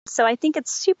So I think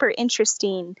it's super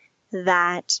interesting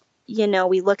that,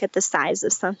 we look at the size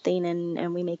of something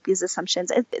and we make these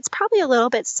assumptions. It's probably a little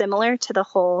bit similar to the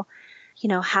whole,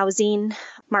 housing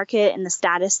market and the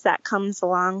status that comes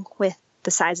along with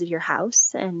the size of your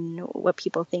house and what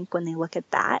people think when they look at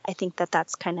that. I think that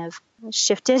that's kind of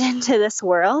shifted into this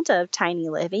world of tiny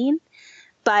living.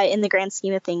 But in the grand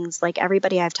scheme of things, like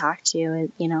everybody I've talked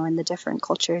to, in the different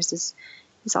cultures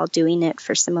is all doing it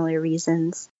for similar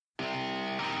reasons.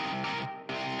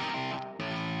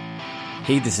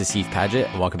 Hey, this is Heath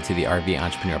Padgett, and welcome to the RVE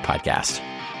Entrepreneur Podcast.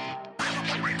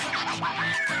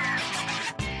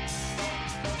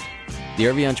 The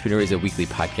RVE Entrepreneur is a weekly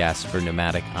podcast for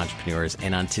nomadic entrepreneurs,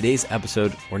 and on today's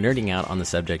episode, we're nerding out on the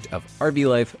subject of RV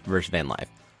life versus van life.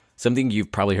 Something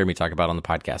you've probably heard me talk about on the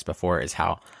podcast before is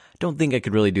how I don't think I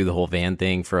could really do the whole van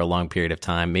thing for a long period of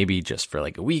time, maybe just for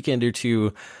like a weekend or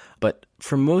two. But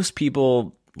for most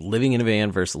people, living in a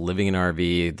van versus living in an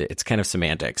RV, it's kind of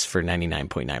semantics for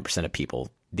 99.9% of people.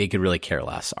 They could really care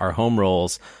less. Our home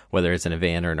roles, whether it's in a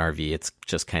van or an RV, it's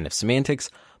just kind of semantics.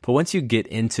 But once you get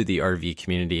into the RV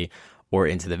community or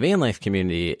into the van life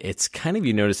community, it's kind of,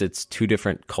 you notice it's two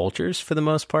different cultures for the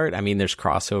most part. I mean, there's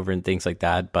crossover and things like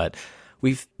that, but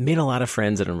we've made a lot of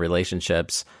friends and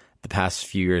relationships the past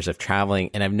few years of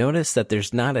traveling, and I've noticed that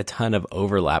there's not a ton of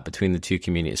overlap between the two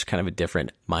communities, kind of a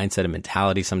different mindset and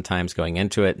mentality sometimes going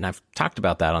into it, and I've talked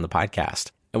about that on the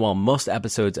podcast. And while most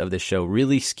episodes of this show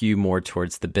really skew more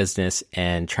towards the business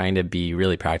and trying to be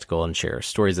really practical and share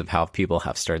stories of how people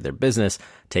have started their business,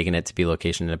 taking it to be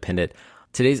location independent,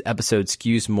 today's episode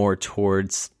skews more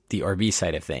towards the RV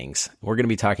side of things. We're going to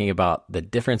be talking about the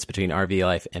difference between RV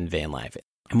life and van life.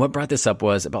 And what brought this up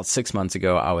was about 6 months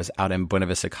ago, I was out in Buena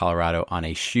Vista, Colorado on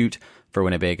a shoot for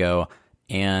Winnebago,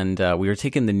 and we were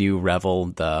taking the new Revel,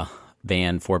 the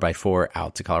van 4x4,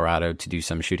 out to Colorado to do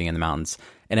some shooting in the mountains.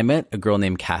 And I met a girl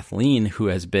named Kathleen who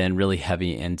has been really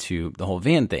heavy into the whole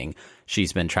van thing.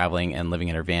 She's been traveling and living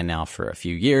in her van now for a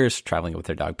few years, traveling with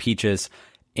her dog Peaches.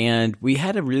 And we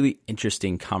had a really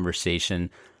interesting conversation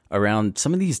around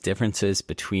some of these differences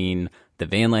between the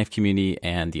van life community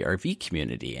and the RV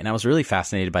community. And I was really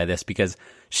fascinated by this because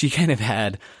she kind of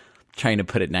had, trying to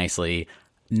put it nicely,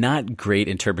 not great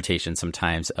interpretation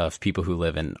sometimes of people who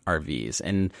live in RVs.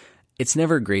 And it's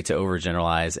never great to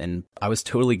overgeneralize. And I was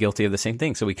totally guilty of the same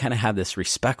thing. So we kind of had this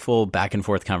respectful back and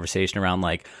forth conversation around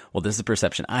like, well, this is a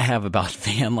perception I have about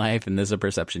van life, and this is a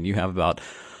perception you have about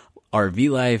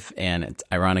RV life. And it's,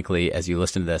 ironically, as you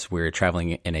listen to this, we're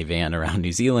traveling in a van around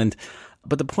New Zealand.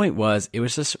 But the point was, it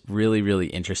was just really, really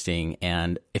interesting.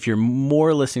 And if you're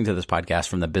more listening to this podcast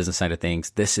from the business side of things,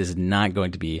 this is not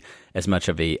going to be as much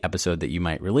of a episode that you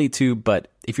might relate to. But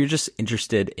if you're just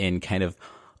interested in kind of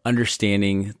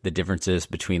understanding the differences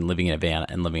between living in a van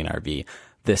and living in an RV,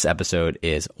 this episode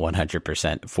is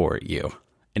 100% for you.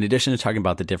 In addition to talking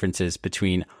about the differences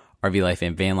between RV life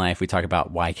and van life, we talk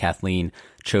about why Kathleen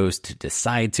chose to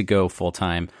decide to go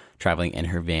full-time traveling in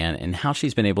her van and how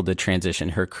she's been able to transition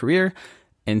her career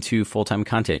into full-time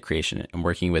content creation and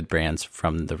working with brands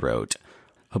from the road.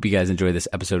 Hope you guys enjoy this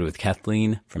episode with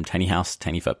Kathleen from Tiny House,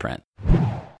 Tiny Footprint.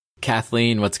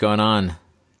 Kathleen, what's going on?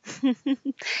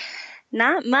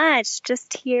 Not much.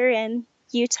 Just here in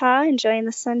Utah, enjoying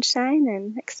the sunshine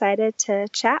and excited to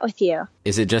chat with you.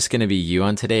 Is it just going to be you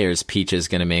on today, or is Peaches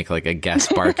going to make like a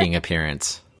guest barking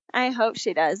appearance? I hope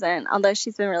she doesn't, although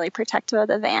she's been really protective of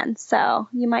the van, so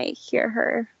you might hear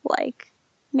her like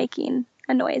making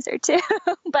a noise or two.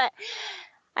 But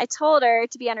I told her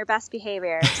to be on her best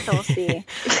behavior, so we'll see.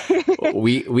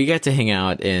 We got to hang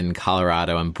out in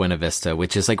Colorado and Buena Vista,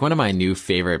 which is like one of my new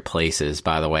favorite places,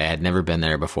 by the way. I had never been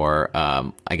there before.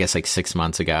 I guess like 6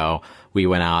 months ago, we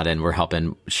went out and we're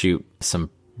helping shoot some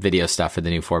video stuff for the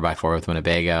new 4x4 with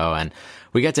Winnebago, and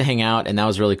we got to hang out, and that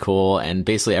was really cool. And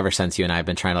basically ever since, you and I have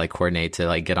been trying to like coordinate to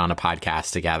like get on a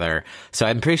podcast together. So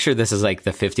I'm pretty sure this is like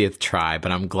the 50th try,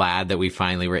 but I'm glad that we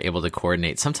finally were able to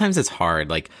coordinate. Sometimes it's hard.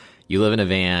 Like, you live in a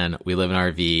van, we live in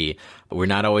an RV. We're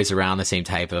not always around the same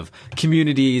type of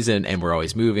communities, and we're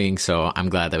always moving. So I'm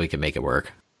glad that we can make it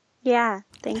work. Yeah.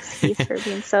 Thanks, Keith, for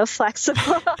being so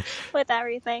flexible with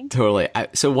everything. Totally.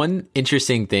 So one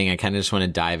interesting thing, I kind of just want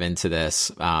to dive into this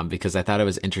because I thought it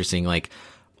was interesting. Like,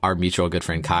 our mutual good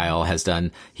friend Kyle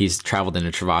he's traveled in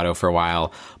a Travato for a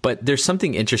while, but there's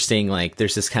something interesting. Like,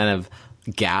 there's this kind of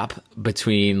gap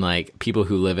between like people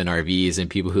who live in RVs and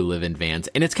people who live in vans.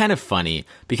 And it's kind of funny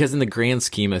because in the grand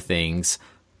scheme of things,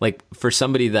 like for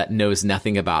somebody that knows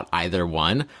nothing about either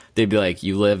one, they'd be like,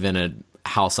 you live in a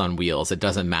house on wheels. It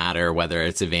doesn't matter whether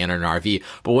it's a van or an RV.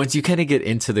 But once you kind of get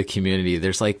into the community,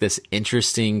 there's like this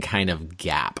interesting kind of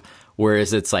gap.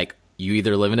 Whereas it's like, you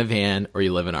either live in a van or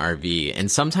you live in an RV. And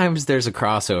sometimes there's a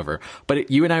crossover.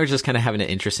 But you and I were just kind of having an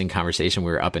interesting conversation.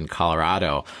 We were up in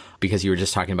Colorado because you were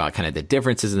just talking about kind of the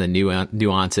differences and the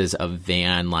nuances of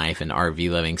van life and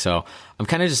RV living. So I'm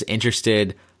kind of just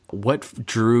interested, what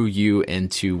drew you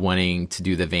into wanting to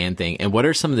do the van thing? And what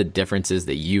are some of the differences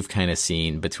that you've kind of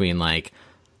seen between like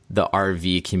the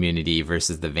RV community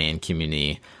versus the van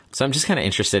community? So I'm just kind of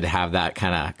interested to have that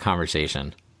kind of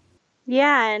conversation.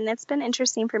 Yeah, and it's been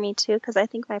interesting for me too, because I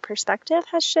think my perspective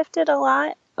has shifted a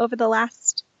lot over the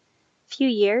last few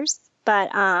years.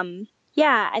 But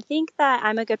yeah, I think that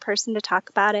I'm a good person to talk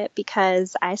about it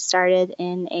because I started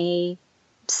in a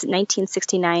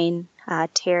 1969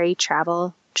 Terry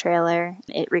travel trailer.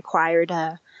 It required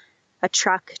a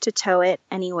truck to tow it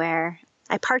anywhere.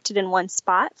 I parked it in one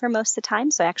spot for most of the time,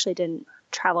 so I actually didn't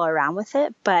travel around with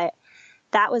it. But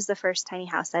that was the first tiny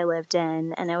house I lived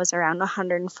in, and it was around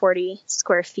 140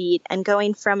 square feet. And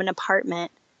going from an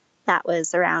apartment that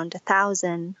was around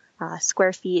 1,000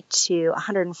 square feet to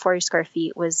 140 square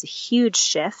feet was a huge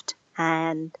shift.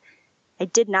 And I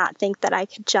did not think that I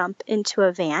could jump into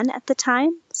a van at the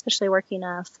time, especially working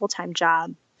a full-time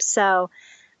job. So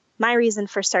my reason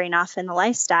for starting off in the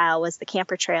lifestyle was the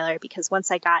camper trailer, because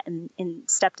once I got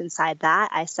stepped inside that,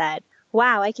 I said,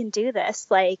 wow, I can do this.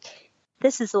 Like,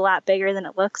 this is a lot bigger than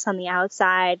it looks on the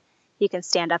outside. You can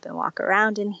stand up and walk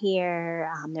around in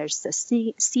here. There's the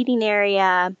seating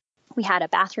area. We had a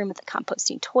bathroom with a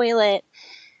composting toilet,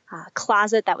 a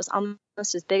closet that was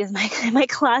almost as big as my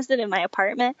closet in my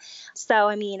apartment. So,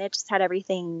 I mean, it just had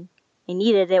everything I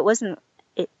needed. It was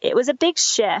a big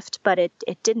shift, but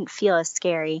it didn't feel as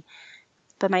scary.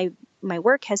 But my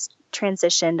work has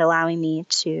transitioned, allowing me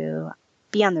to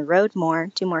be on the road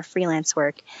more, do more freelance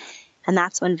work. And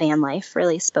that's when van life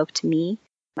really spoke to me.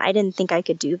 I didn't think I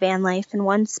could do van life in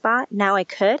one spot. Now I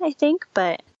could, I think,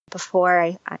 but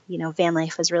before, van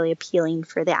life was really appealing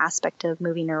for the aspect of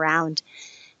moving around.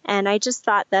 And I just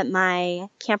thought that my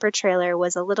camper trailer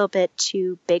was a little bit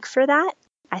too big for that.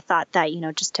 I thought that,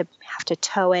 just to have to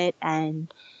tow it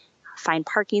and find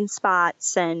parking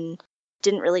spots, and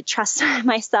didn't really trust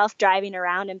myself driving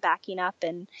around and backing up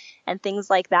and things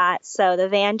like that. So the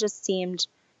van just seemed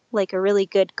like a really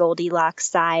good Goldilocks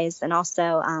size. And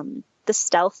also the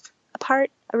stealth part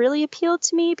really appealed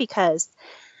to me, because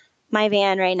my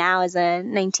van right now is a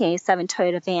 1987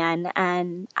 Toyota van,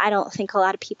 and I don't think a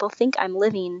lot of people think I'm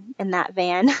living in that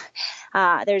van.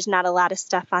 There's not a lot of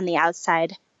stuff on the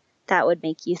outside that would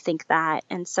make you think that.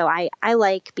 And so I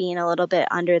like being a little bit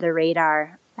under the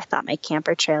radar. I thought my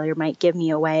camper trailer might give me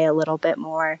away a little bit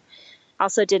more.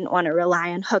 Also didn't want to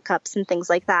rely on hookups and things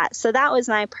like that. So that was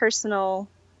my personal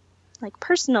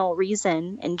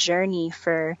reason and journey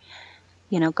for,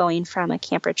 going from a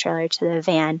camper trailer to the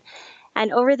van.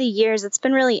 And over the years, it's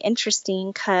been really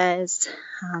interesting because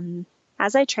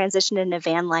as I transitioned into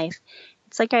van life,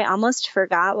 it's like I almost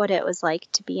forgot what it was like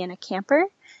to be in a camper,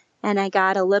 and I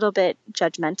got a little bit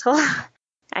judgmental.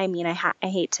 I mean, I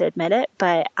hate to admit it,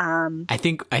 but I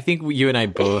think you and I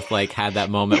both had that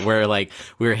moment where we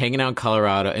were hanging out in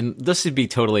Colorado, and this should be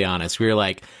totally honest. We were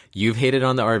like, you've hated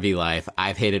on the RV life,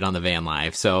 I've hated on the van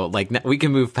life, so we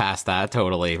can move past that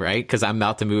totally, right? Because I'm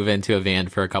about to move into a van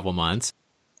for a couple months.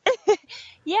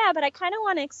 Yeah, but I kind of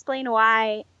want to explain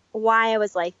why I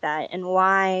was like that, and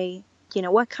why,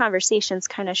 what conversations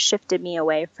kind of shifted me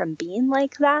away from being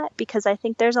like that, because I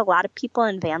think there's a lot of people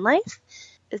in van life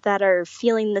that are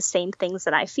feeling the same things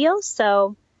that I feel.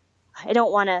 So I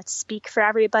don't want to speak for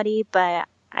everybody, but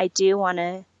I do want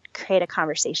to create a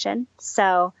conversation.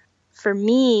 So for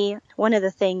me, one of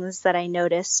the things that I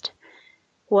noticed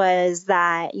was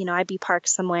that, I'd be parked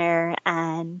somewhere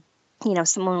and,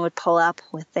 someone would pull up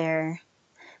with their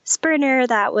Sprinter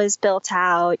that was built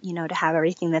out, to have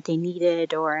everything that they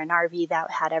needed, or an RV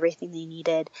that had everything they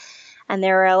needed. And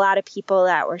there were a lot of people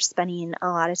that were spending a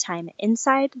lot of time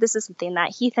inside. This is something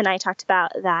that Heath and I talked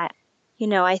about, that,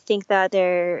 I think that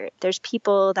there's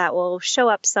people that will show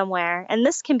up somewhere. And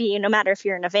this can be no matter if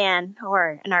you're in a van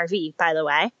or an RV, by the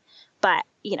way. But,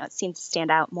 it seems to stand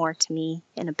out more to me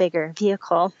in a bigger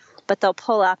vehicle. But they'll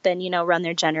pull up and, run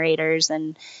their generators,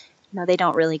 and, they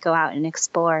don't really go out and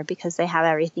explore because they have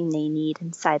everything they need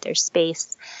inside their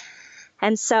space.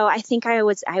 And so I think I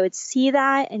would see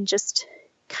that and just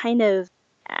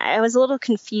I was a little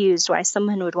confused why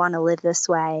someone would want to live this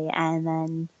way, and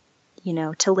then,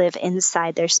 to live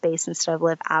inside their space instead of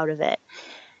live out of it.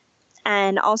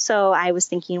 And also I was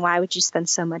thinking, why would you spend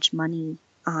so much money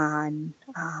on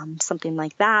something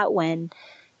like that when,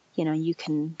 you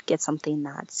can get something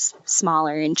that's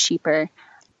smaller and cheaper?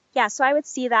 Yeah, so I would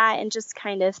see that and just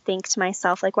kind of think to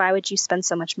myself, why would you spend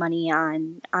so much money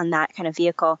on that kind of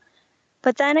vehicle?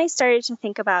 But then I started to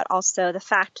think about also the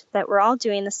fact that we're all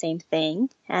doing the same thing.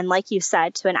 And like you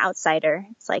said, to an outsider,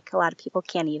 it's like a lot of people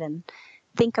can't even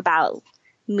think about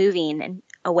moving and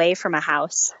away from a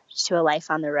house to a life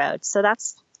on the road. So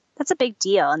that's a big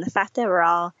deal. And the fact that we're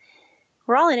all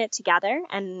in it together.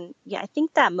 And yeah, I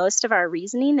think that most of our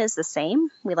reasoning is the same.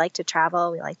 We like to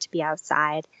travel. We like to be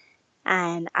outside.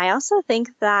 And I also think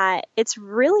that it's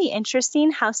really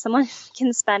interesting how someone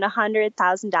can spend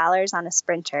 $100,000 on a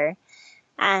Sprinter.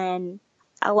 And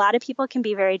a lot of people can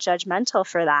be very judgmental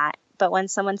for that. But when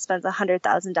someone spends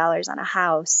 $100,000 on a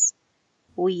house,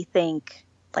 we think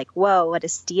like, whoa, what a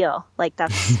steal. Like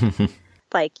that's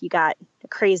like you got a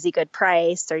crazy good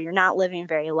price or you're not living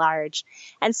very large.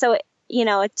 And so,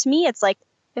 to me, it's like,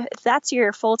 if that's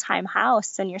your full-time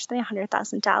house and you're spending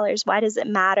 $100,000, why does it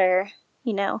matter,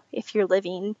 if you're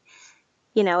living,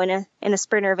 in a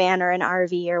Sprinter van or an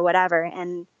RV or whatever.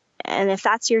 And if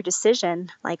that's your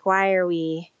decision, like, why are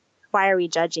we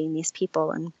judging these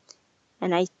people?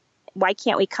 And why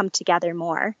can't we come together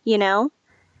more,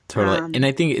 Totally. And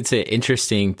I think it's an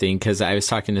interesting thing because I was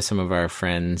talking to some of our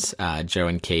friends, Joe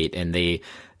and Kate, and they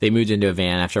moved into a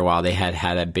van after a while. They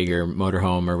had a bigger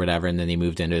motorhome or whatever, and then they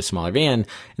moved into a smaller van. And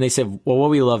they said, well, what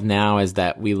we love now is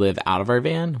that we live out of our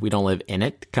van. We don't live in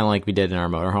it, kind of like we did in our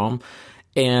motorhome.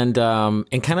 And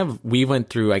kind of we went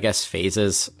through, I guess,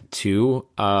 phases too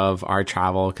of our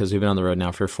travel because we've been on the road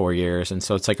now for 4 years. And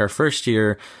so it's like our first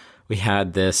year, we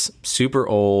had this super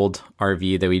old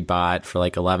RV that we'd bought for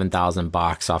like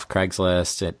 $11,000 off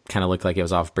Craigslist. It kind of looked like it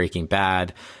was off Breaking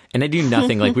Bad. And I do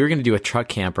nothing. Like we were going to do a truck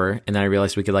camper. And then I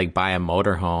realized we could like buy a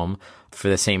motorhome for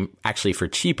the same, actually for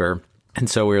cheaper. And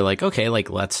so we were like, okay, like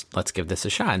let's give this a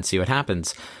shot and see what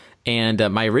happens. And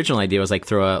my original idea was like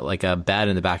throw a bed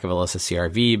in the back of Alyssa's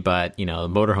CRV, but the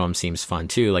motorhome seems fun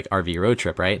too, like RV road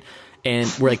trip, right? And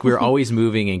we're always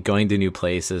moving and going to new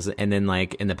places. And then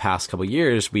like in the past couple of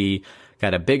years, we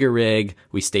got a bigger rig.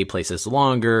 We stay places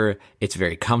longer. It's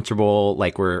very comfortable.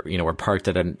 Like we're parked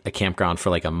at a campground for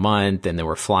like a month and then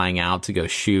we're flying out to go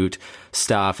shoot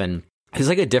stuff. And it's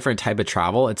like a different type of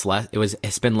travel. It's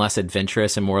been less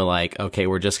adventurous and more like, okay,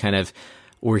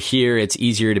 we're here. It's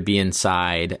easier to be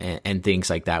inside and things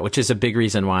like that, which is a big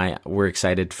reason why we're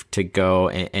excited to go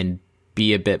and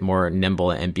be a bit more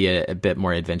nimble and be a bit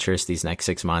more adventurous these next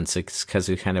 6 months. It's because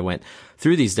we kind of went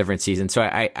through these different seasons. So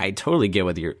I totally get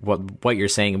what you're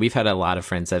saying. We've had a lot of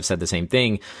friends that have said the same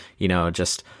thing,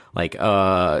 just like,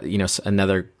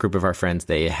 another group of our friends,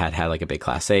 they had like a big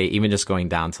Class A, even just going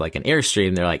down to like an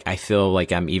Airstream. They're like, I feel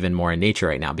like I'm even more in nature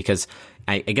right now because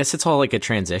I guess it's all like a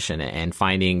transition and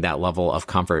finding that level of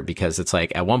comfort because it's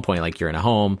like at one point, like you're in a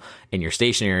home and you're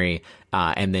stationary,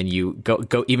 and then you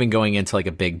go even going into like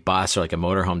a big bus or like a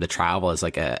motorhome to travel is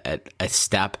like a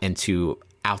step into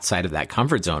outside of that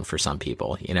comfort zone for some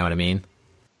people. You know what I mean?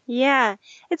 Yeah,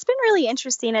 it's been really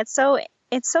interesting. It's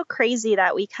so crazy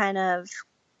that we kind of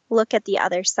look at the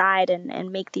other side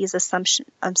and make these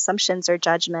assumptions or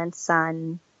judgments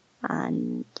on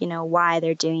why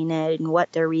they're doing it and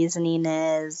what their reasoning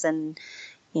is. And,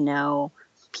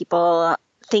 people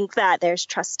think that there's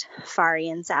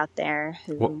trustfarians out there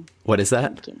who... What is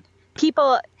that?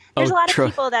 There's a lot of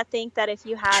people that think that if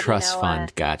you have... Trust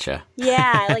fund, gotcha.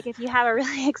 Yeah, like if you have a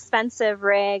really expensive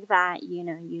rig that,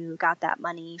 you got that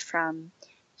money from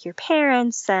your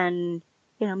parents and,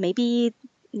 maybe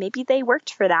they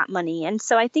worked for that money. And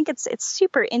so I think it's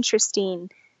super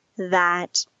interesting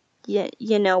that...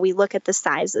 we look at the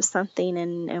size of something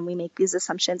and we make these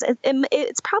assumptions.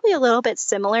 It's probably a little bit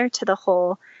similar to the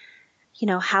whole,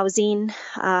 housing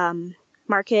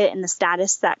market and the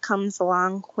status that comes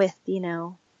along with,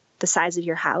 the size of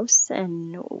your house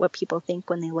and what people think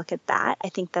when they look at that. I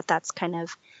think that that's kind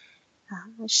of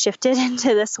shifted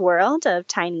into this world of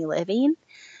tiny living.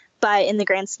 But in the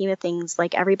grand scheme of things,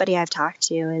 like everybody I've talked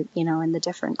to, in the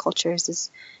different cultures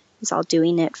is all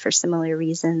doing it for similar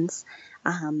reasons.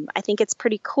 I think it's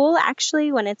pretty cool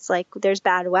actually when it's like there's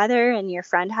bad weather and your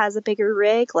friend has a bigger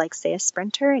rig, like say a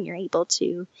Sprinter, and you're able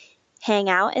to hang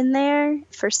out in there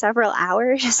for several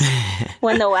hours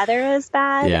when the weather is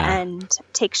bad and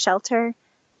take shelter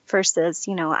versus,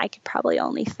 I could probably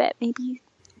only fit maybe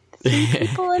 3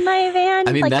 people in my van,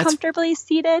 comfortably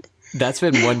seated. That's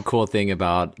been one cool thing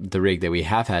about the rig that we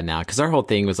have had now, because our whole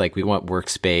thing was like we want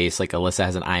workspace. Like Alyssa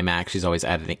has an iMac; she's always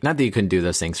editing. Not that you couldn't do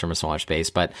those things from a smaller space,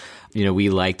 but we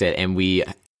liked it, and we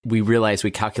realized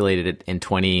we calculated it in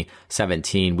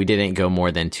 2017. We didn't go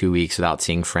more than 2 weeks without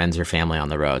seeing friends or family on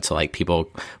the road. So like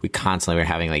we constantly were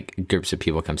having like groups of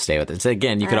people come stay with us. So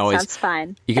again, you can always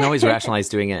rationalize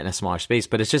doing it in a smaller space,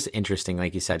 but it's just interesting,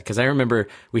 like you said, because I remember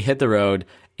we hit the road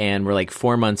and we're like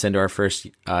 4 months into our first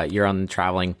year on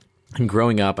traveling. And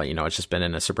growing up, it's just been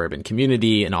in a suburban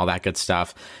community and all that good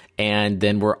stuff. And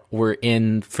then we're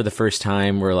in for the first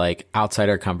time, we're like outside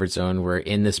our comfort zone. We're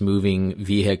in this moving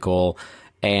vehicle.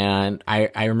 And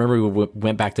I remember we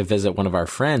went back to visit one of our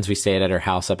friends. We stayed at her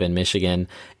house up in Michigan,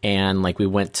 and like we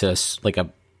went to like a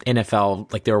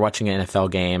NFL, like they were watching an NFL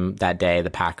game that day,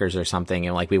 the Packers or something.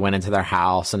 And like we went into their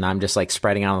house, and I'm just like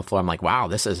spreading out on the floor. I'm like, wow,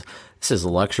 this is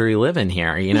luxury living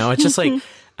here. It's just like,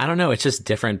 I don't know. It's just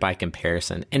different by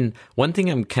comparison. And one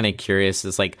thing I'm kind of curious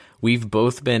is like, we've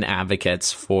both been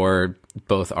advocates for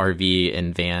both RV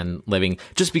and van living,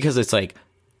 just because it's like,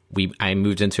 I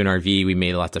moved into an RV, we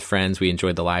made lots of friends, we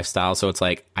enjoyed the lifestyle. So it's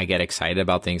like, I get excited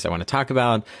about things I want to talk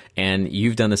about. And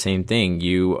you've done the same thing.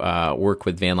 You work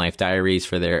with Van Life Diaries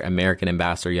for their American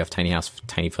ambassador. You have Tiny House,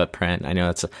 Tiny Footprint. I know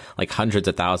it's like hundreds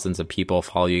of thousands of people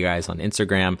follow you guys on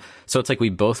Instagram. So it's like,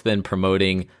 we've both been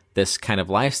promoting this kind of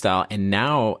lifestyle, and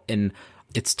now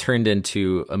it's turned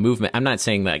into a movement. I'm not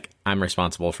saying like I'm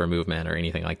responsible for movement or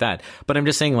anything like that, but I'm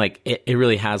just saying like it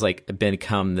really has like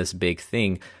become this big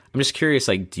thing. I'm just curious,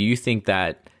 like, do you think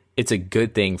that it's a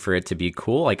good thing for it to be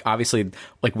cool? Like, obviously,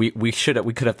 like we could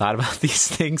have thought about these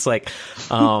things, like,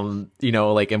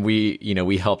 like, and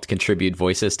we helped contribute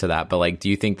voices to that. But like, do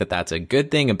you think that that's a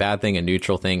good thing, a bad thing, a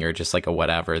neutral thing, or just like a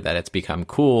whatever, that it's become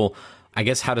cool? I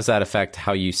guess, how does that affect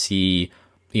how you see,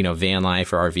 van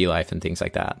life or RV life and things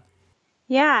like that?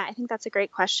 Yeah, I think that's a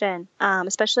great question,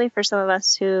 especially for some of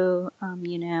us who,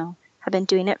 have been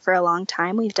doing it for a long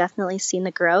time. We've definitely seen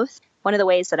the growth. One of the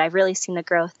ways that I've really seen the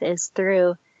growth is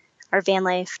through our Van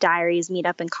Life Diaries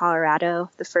meetup in Colorado.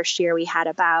 The first year we had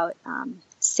about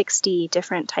 60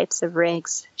 different types of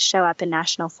rigs show up in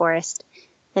National Forest.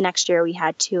 The next year we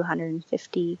had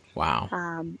 250. Wow.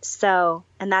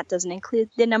 And that doesn't include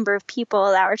the number of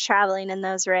people that were traveling in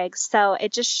those rigs. So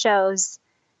it just shows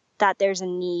that there's a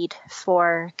need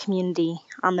for community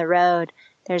on the road.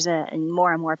 And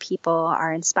more and more people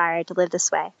are inspired to live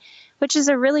this way, which is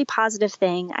a really positive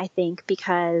thing, I think,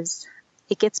 because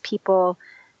it gets people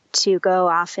to go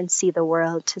off and see the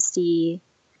world, to see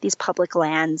these public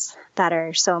lands that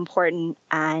are so important,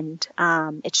 and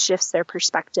it shifts their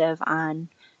perspective on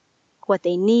what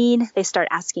they need. They start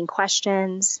asking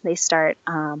questions. They start,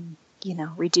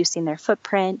 reducing their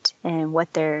footprint and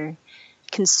what they're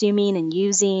consuming and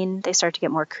using. They start to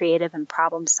get more creative and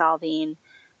problem solving.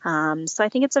 So I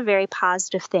think it's a very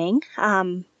positive thing.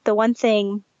 The one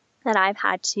thing that I've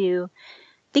had to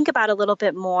think about a little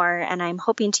bit more, and I'm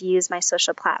hoping to use my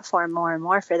social platform more and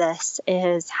more for this,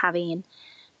 is having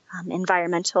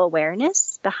environmental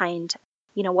awareness behind,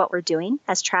 what we're doing.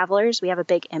 As travelers, we have a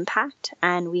big impact,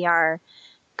 and we are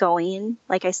going,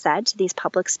 like I said, to these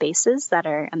public spaces that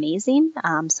are amazing.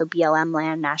 So BLM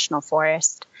land, National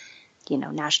Forest,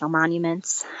 national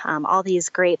monuments, all these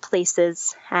great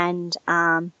places. And,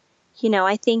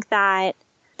 I think that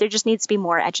there just needs to be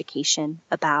more education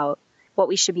about what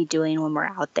we should be doing when we're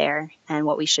out there and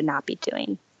what we should not be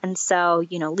doing. And so,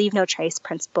 leave no trace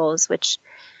principles, which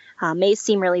may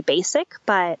seem really basic,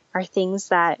 but are things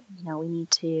that, we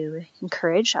need to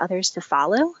encourage others to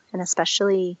follow, and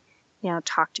especially,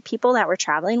 talk to people that we're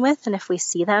traveling with. And if we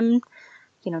see them,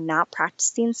 not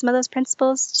practicing some of those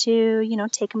principles, to,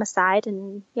 take them aside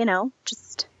and,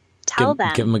 just tell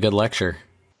them. Give them a good lecture.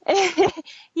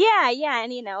 Yeah.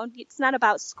 And, it's not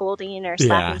about scolding or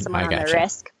slapping someone on the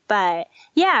wrist. But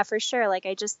yeah, for sure. Like,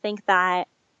 I just think that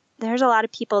there's a lot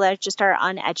of people that just are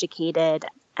uneducated.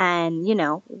 And,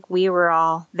 we were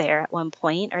all there at one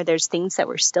point, or there's things that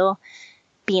we're still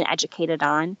being educated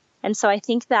on. And so I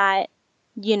think that,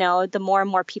 the more and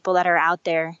more people that are out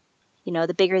there,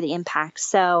 the bigger the impact.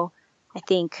 So I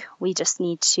think we just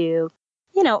need to,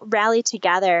 rally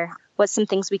together. What's some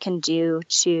things we can do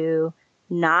to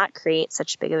not create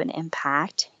such big of an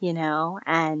impact,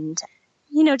 and,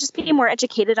 just being more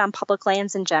educated on public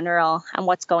lands in general and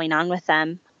what's going on with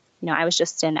them. I was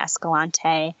just in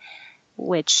Escalante,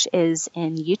 which is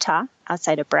in Utah,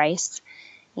 outside of Bryce,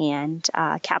 and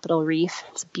Capitol Reef.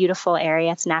 It's a beautiful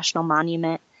area. It's a national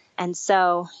monument. And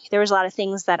so there was a lot of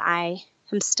things that I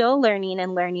am still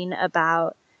learning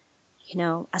about,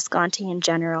 Escalante in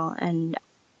general. And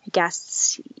I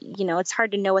guess, it's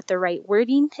hard to know what the right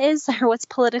wording is or what's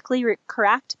politically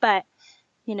correct, but,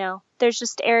 there's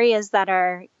just areas that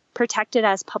are protected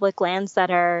as public lands that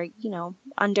are,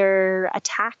 under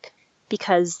attack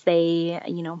because they,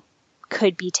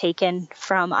 could be taken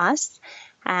from us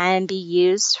and be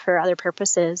used for other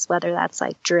purposes, whether that's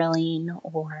like drilling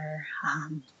or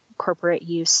corporate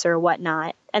use or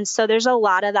whatnot. And so there's a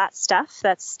lot of that stuff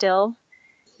that's still,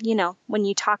 when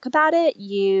you talk about it,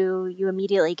 you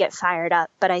immediately get fired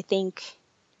up. But I think,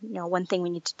 one thing we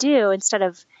need to do, instead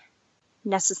of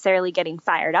necessarily getting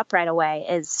fired up right away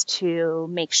is to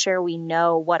make sure we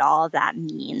know what all of that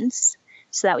means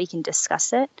so that we can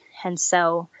discuss it. And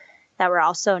so that we're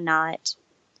also not,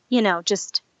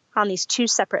 just on these two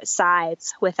separate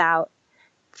sides without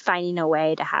finding a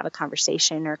way to have a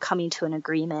conversation or coming to an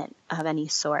agreement of any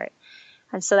sort.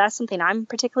 And so that's something I'm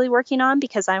particularly working on,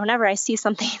 because whenever I see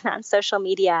something on social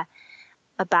media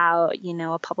about,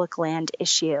 a public land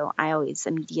issue, I always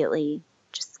immediately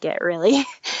just get really,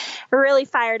 really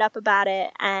fired up about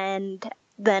it. And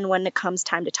then when it comes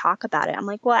time to talk about it, I'm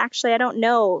like, well, actually, I don't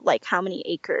know how many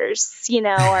acres,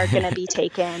 are going to be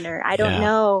taken, or I don't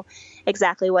know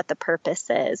exactly what the purpose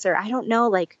is, or I don't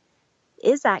know,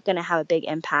 is that going to have a big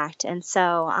impact? And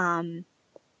so,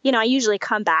 I usually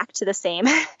come back to the same,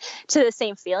 to the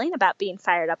same feeling about being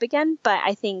fired up again. But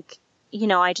I think,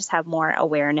 I just have more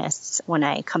awareness when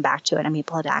I come back to it. I'm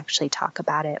able to actually talk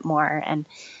about it more. And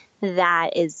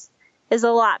that is a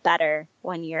lot better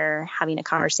when you're having a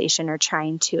conversation or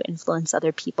trying to influence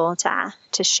other people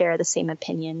to share the same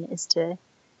opinion, is to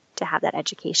have that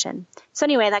education. So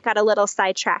anyway, that got a little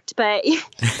sidetracked, but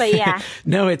yeah.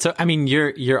 No,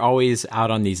 you're always out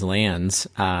on these lands.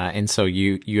 And so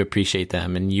you appreciate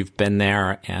them, and you've been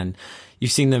there and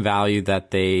you've seen the value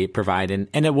that they provide. And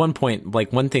at one point,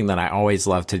 one thing that I always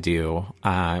love to do,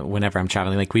 whenever I'm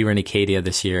traveling, we were in Acadia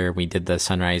this year, we did the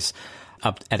sunrise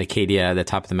up at Acadia at the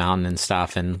top of the mountain and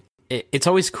stuff. And it's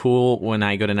always cool when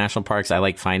I go to national parks. I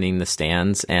like finding the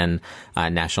stands and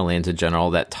national lands in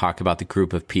general that talk about the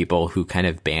group of people who kind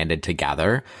of banded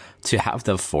together to have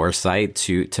the foresight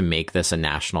to make this a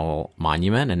national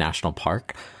monument, a national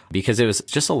park, because it was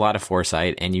just a lot of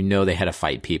foresight. And they had to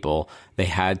fight people. They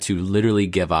had to literally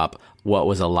give up what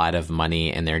was a lot of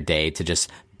money in their day to just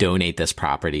donate this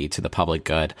property to the public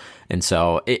good. And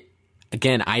so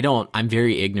again, I'm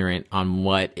very ignorant on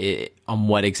what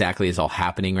exactly is all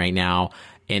happening right now.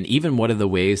 And even what are the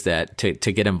ways that to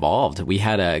get involved. We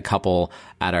had a couple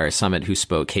at our summit who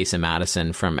spoke, Case and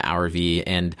Madison from RVE,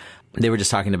 and they were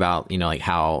just talking about,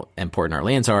 how important our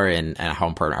lands are and how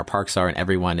important our parks are. And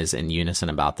everyone is in unison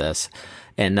about this.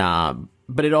 And,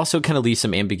 but it also kind of leaves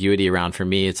some ambiguity around for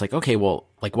me. It's okay, well,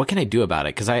 what can I do about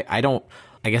it? Cause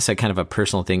I guess a kind of a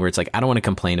personal thing where it's I don't want to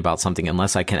complain about something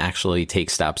unless I can actually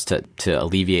take steps to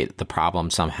alleviate the problem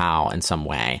somehow in some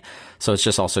way. So it's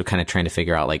just also kind of trying to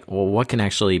figure out well, what can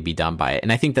actually be done by it.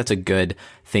 And I think that's a good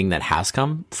thing that has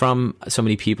come from so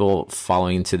many people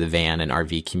following to the van and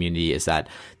RV community, is that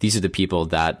these are the people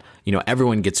that,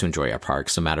 everyone gets to enjoy our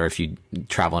parks, no matter if you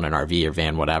travel in an RV or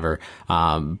van, whatever.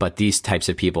 But these types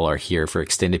of people are here for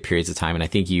extended periods of time. And I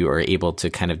think you are able to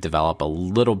kind of develop a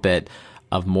little bit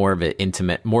of more of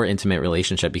an more intimate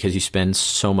relationship, because you spend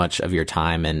so much of your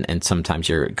time and sometimes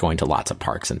you're going to lots of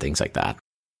parks and things like that.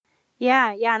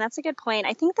 Yeah. And that's a good point.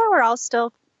 I think that we're all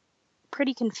still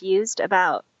pretty confused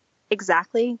about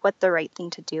exactly what the right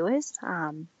thing to do is.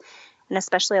 And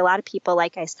especially a lot of people,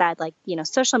 like I said,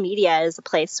 social media is a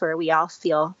place where we all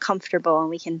feel comfortable and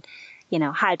we can,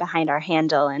 hide behind our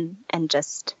handle and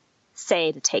just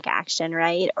say to take action,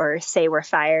 right? Or say we're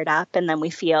fired up, and then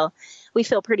we feel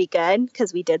pretty good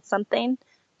because we did something.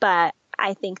 But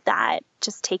I think that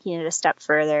just taking it a step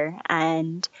further,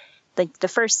 and the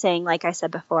first thing, like I said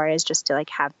before, is just to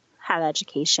have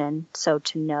education. So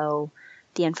to know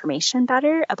the information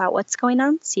better about what's going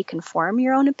on, so you can form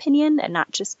your own opinion and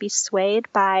not just be swayed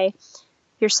by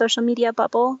your social media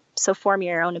bubble. So form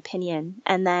your own opinion.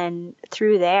 And then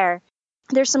through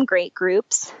there's some great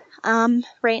groups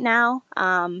right now.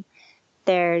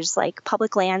 There's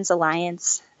Public Lands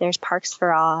Alliance, there's Parks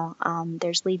for All,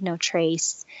 there's Leave No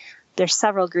Trace. There's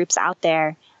several groups out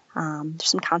there. There's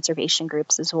some conservation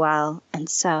groups as well. And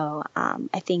so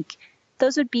I think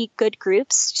those would be good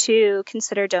groups to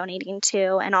consider donating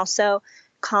to, and also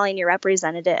calling your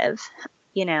representative,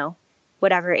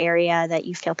 whatever area that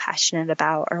you feel passionate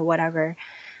about, or whatever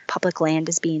public land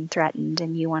is being threatened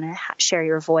and you want to share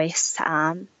your voice.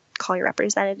 Call your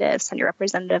representative, send your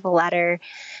representative a letter,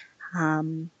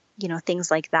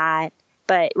 things like that.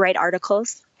 But write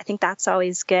articles. I think that's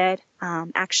always good.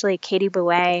 Actually, Katie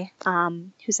Bouet,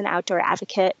 who's an outdoor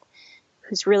advocate,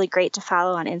 who's really great to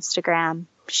follow on Instagram.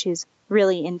 She's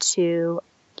really into,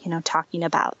 talking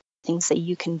about things that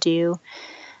you can do.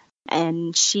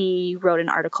 And she wrote an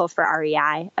article for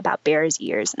REI about bears'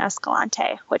 ears in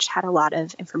Escalante, which had a lot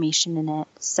of information in it.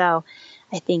 So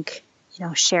I think,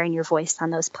 sharing your voice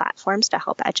on those platforms to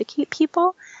help educate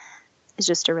people is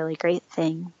just a really great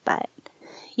thing. But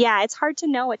yeah, it's hard to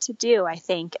know what to do, I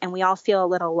think. And we all feel a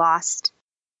little lost,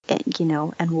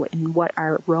 in what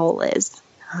our role is.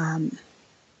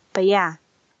 But yeah,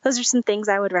 those are some things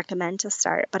I would recommend to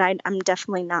start. But I'm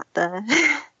definitely not the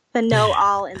the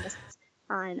know-all in this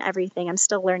on everything. I'm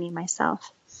still learning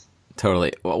myself.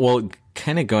 Totally. Well,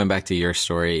 kind of going back to your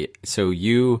story. So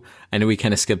I know we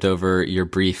kind of skipped over your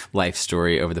brief life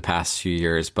story over the past few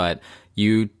years, but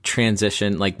you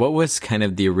transitioned, like what was kind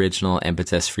of the original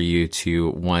impetus for you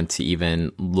to want to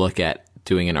even look at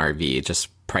doing an RV? Just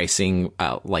pricing,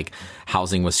 like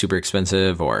housing was super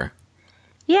expensive or?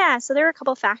 Yeah, so there were a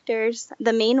couple factors.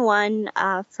 The main one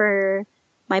for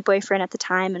my boyfriend at the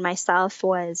time and myself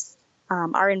was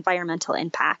our environmental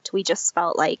impact. We just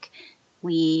felt like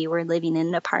we were living in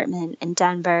an apartment in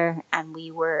Denver and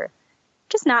we were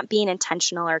just not being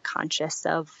intentional or conscious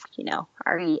of,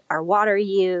 our water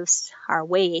use, our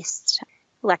waste,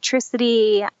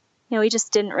 electricity. We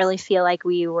just didn't really feel like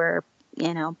we were,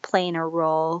 playing a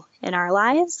role in our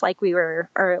lives, like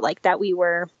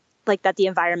that the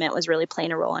environment was really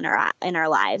playing a role in our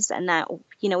lives, and that,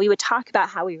 we would talk about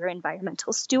how we were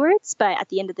environmental stewards, but at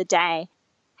the end of the day,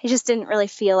 I just didn't really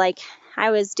feel like I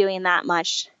was doing that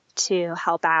much to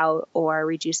help out or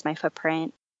reduce my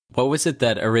footprint. What was it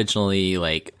that originally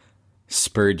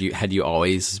spurred you? Had you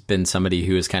always been somebody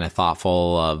who was kind of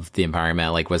thoughtful of the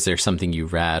environment? Like, was there something you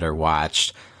read or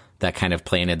watched that kind of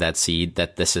planted that seed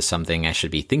that this is something I should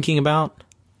be thinking about?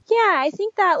 Yeah, I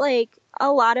think that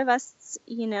a lot of us,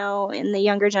 in the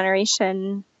younger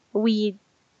generation, we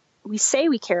say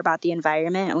we care about the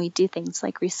environment and we do things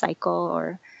like recycle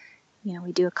or,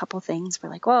 we do a couple things. We're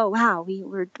like, whoa, wow,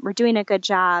 we're doing a good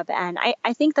job. And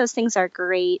I think those things are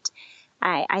great.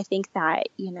 I think that,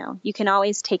 you can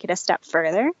always take it a step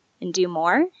further and do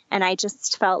more. And I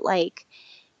just felt like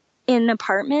in an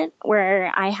apartment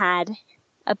where I had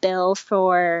a bill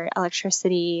for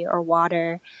electricity or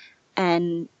water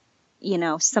and,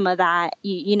 some of that,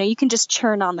 you can just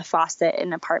turn on the faucet in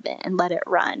an apartment and let it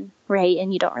run, right?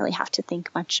 And you don't really have to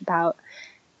think much about,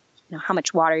 how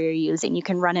much water you're using. You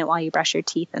can run it while you brush your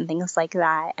teeth and things like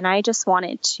that. And I just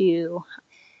wanted to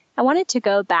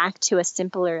go back to a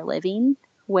simpler living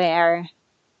where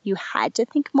you had to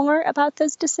think more about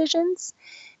those decisions.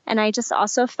 And I just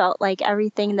also felt like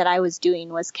everything that I was doing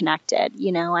was connected.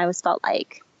 I always felt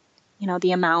like,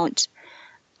 the amount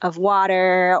of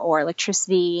water or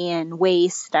electricity and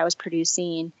waste that I was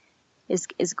producing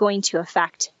is going to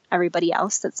affect everybody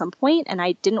else at some point. And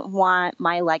I didn't want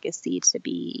my legacy to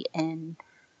be in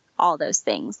all those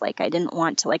things. Like, I didn't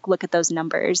want to look at those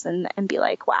numbers and be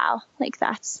like, wow,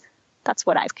 that's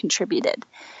what I've contributed.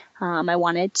 I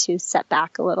wanted to step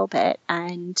back a little bit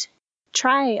and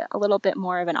try a little bit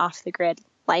more of an off the grid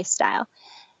lifestyle.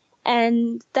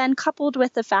 And then coupled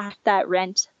with the fact that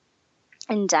rent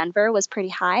in Denver was pretty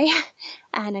high.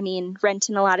 And I mean, rent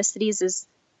in a lot of cities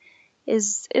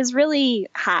is really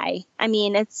high. I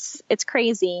mean, it's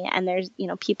crazy. And there's,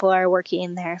 people are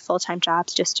working their full-time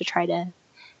jobs just to try to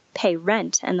pay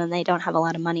rent, and then they don't have a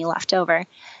lot of money left over.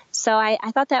 So I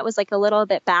thought that was a little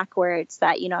bit backwards,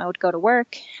 that, I would go to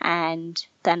work and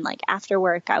then after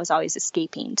work, I was always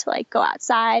escaping to go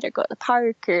outside or go to the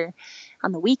park, or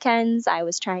on the weekends, I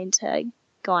was trying to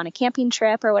go on a camping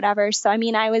trip or whatever. So, I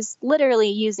mean, I was literally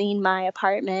using my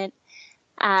apartment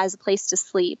as a place to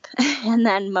sleep. And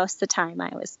then most of the time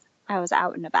I was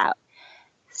out and about.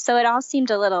 So it all seemed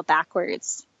a little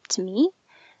backwards to me.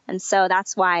 And so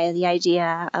that's why the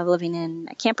idea of living in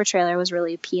a camper trailer was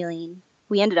really appealing.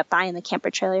 We ended up buying the camper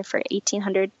trailer for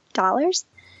 $1,800.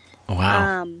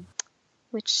 Wow.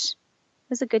 Which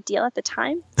was a good deal at the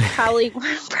time. Probably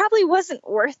wasn't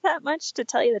worth that much, to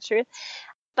tell you the truth.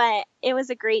 But it was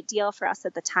a great deal for us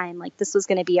at the time. This was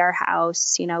going to be our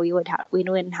house. We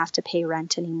wouldn't have to pay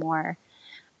rent anymore.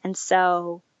 And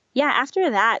so, yeah,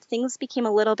 after that, things became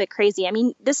a little bit crazy. I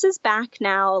mean, this is back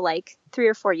now 3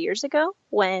 or 4 years ago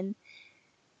when,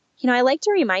 I like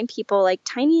to remind people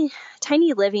tiny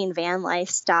living van life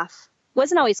stuff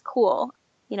wasn't always cool.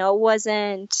 It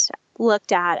wasn't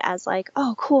looked at as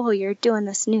oh, cool, you're doing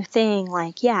this new thing.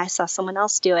 Yeah, I saw someone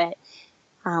else do it.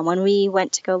 When we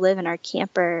went to go live in our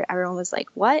camper, everyone was like,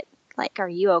 what? Are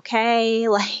you okay?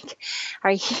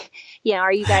 Are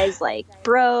you guys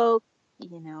broke?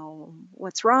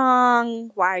 What's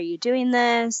wrong? Why are you doing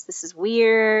this? This is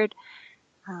weird.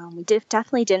 We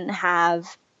definitely didn't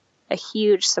have a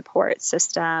huge support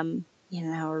system,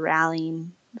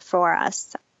 rallying for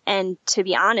us. And to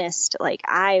be honest,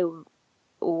 I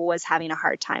was having a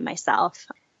hard time myself.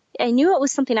 I knew it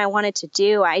was something I wanted to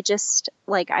do. I just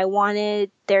I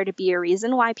wanted there to be a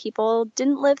reason why people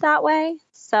didn't live that way.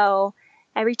 So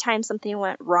every time something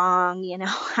went wrong,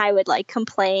 I would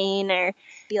complain or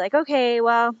be like, okay,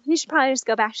 well, we should probably just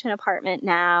go back to an apartment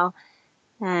now.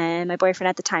 And my boyfriend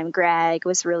at the time, Greg,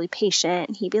 was really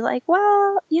patient. He'd be like,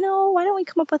 well, why don't we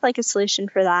come up with like a solution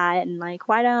for that? And like,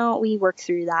 why don't we work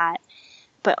through that?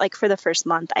 But like for the first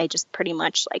month, I just pretty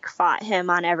much like fought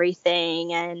him on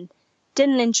everything and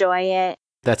didn't enjoy it.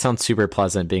 That sounds super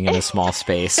pleasant, being in a small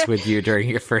space with you during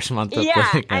your first month of Yeah,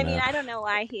 living. I mean, I don't know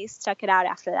why he stuck it out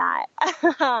after that.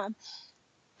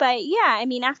 But yeah, I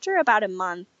mean, after about a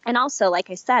month, and also,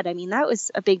 like I said, I mean, that was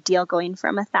a big deal going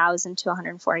from 1,000 to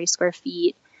 140 square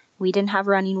feet. We didn't have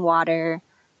running water.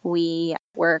 We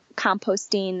were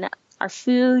composting our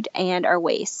food and our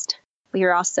waste. We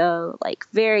were also like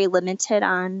very limited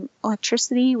on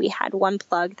electricity. We had one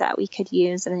plug that we could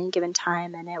use at any given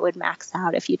time, and it would max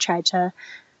out if you tried to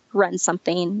run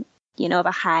something, of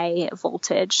a high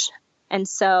voltage. And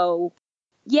so,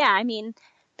 yeah, I mean,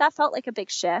 that felt like a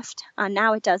big shift.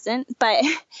 Now it doesn't, but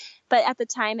at the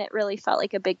time it really felt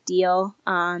like a big deal.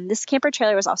 This camper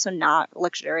trailer was also not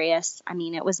luxurious. I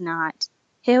mean, it was a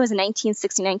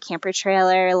 1969 camper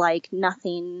trailer. Like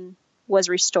nothing was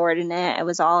restored in it. It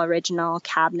was all original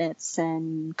cabinets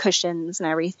and cushions and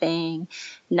everything,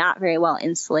 not very well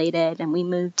insulated. And we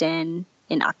moved in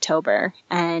October,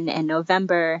 and in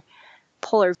November,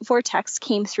 polar vortex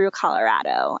came through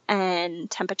Colorado and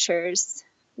temperatures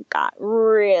got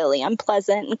really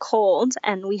unpleasant and cold,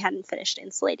 and we hadn't finished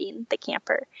insulating the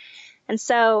camper. And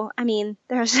so, I mean,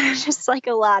 there's just like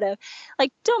a lot of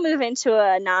like, don't move into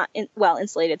a not well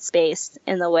insulated space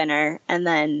in the winter and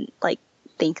then like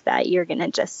think that you're going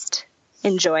to just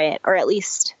enjoy it. Or at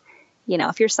least,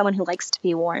 if you're someone who likes to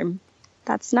be warm,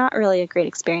 that's not really a great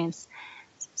experience.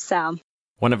 So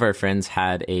one of our friends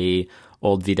had a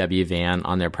old VW van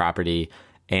on their property.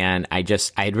 And I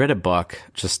had read a book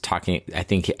just talking, I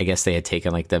guess they had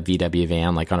taken like the VW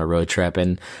van like on a road trip.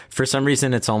 And for some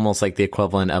reason, it's almost like the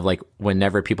equivalent of like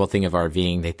whenever people think of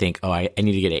RVing, they think, oh, I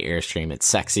need to get an Airstream. It's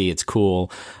sexy. It's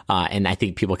cool. And I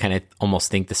think people kind of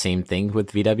almost think the same thing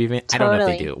with VW van. Totally, I don't know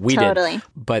if they do. We totally. did.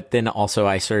 But then also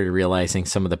I started realizing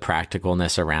some of the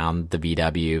practicalness around the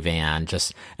VW van.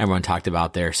 Just everyone talked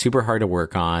about they're super hard to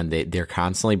work on. They're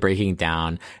constantly breaking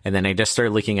down. And then I just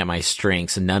started looking at my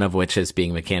strengths, none of which is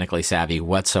being mechanically savvy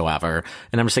whatsoever.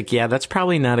 And I'm just like, yeah, that's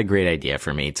probably not a great idea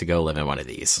for me to go live in one of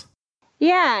these.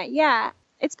 Yeah.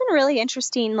 It's been really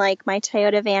interesting. Like my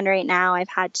Toyota van right now, I've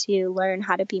had to learn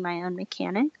how to be my own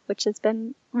mechanic, which has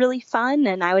been really fun.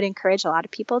 And I would encourage a lot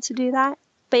of people to do that.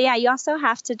 But yeah, you also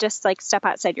have to just like step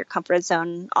outside your comfort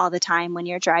zone all the time when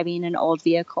you're driving an old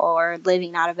vehicle or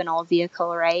living out of an old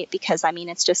vehicle, right? Because I mean,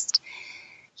 it's just,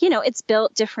 it's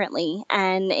built differently,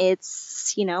 and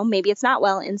it's, maybe it's not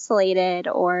well insulated,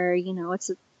 or, it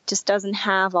just doesn't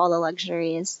have all the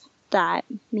luxuries that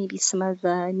maybe some of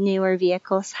the newer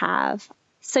vehicles have.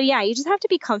 So yeah, you just have to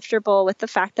be comfortable with the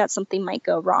fact that something might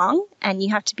go wrong, and you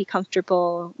have to be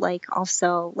comfortable, like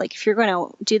also like if you're going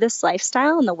to do this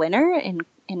lifestyle in the winter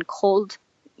in cold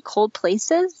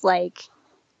places, like,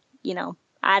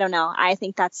 I don't know. I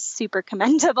think that's super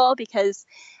commendable because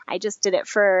I just did it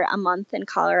for a month in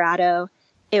Colorado.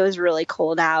 It was really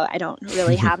cold out. I don't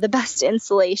really have the best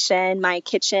insulation. My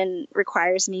kitchen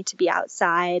requires me to be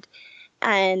outside.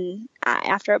 And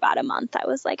after about a month, I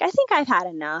was like, I think I've had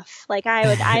enough. Like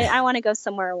I want to go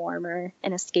somewhere warmer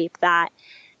and escape that.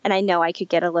 And I know I could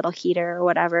get a little heater or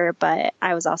whatever, but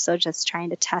I was also just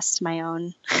trying to test my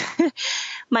own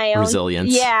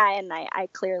resilience. Yeah. And I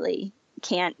clearly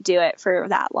can't do it for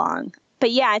that long. But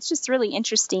yeah, it's just really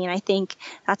interesting. I think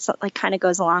that's like kind of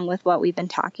goes along with what we've been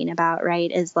talking about,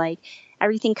 right? Is like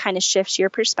everything kind of shifts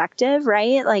your perspective,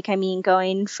 right? Like, I mean,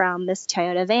 going from this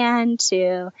Toyota van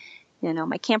to,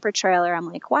 my camper trailer, I'm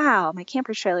like, wow, my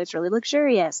camper trailer is really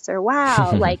luxurious. Or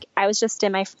wow, like I was just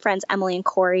in my friends Emily and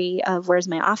Corey of Where's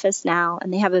My Office Now,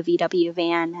 and they have a VW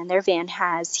van, and their van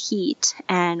has heat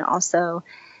and also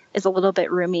is a little bit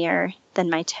roomier than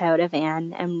my Toyota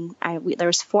van. And there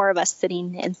was 4 of us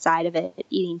sitting inside of it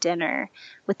eating dinner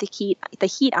with the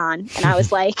heat on. And I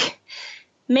was like,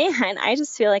 man, I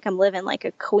just feel like I'm living like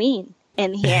a queen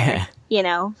in here,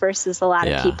 versus a lot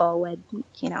of people would,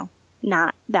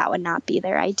 that would not be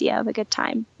their idea of a good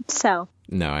time. So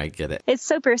no, I get it. It's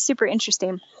super, super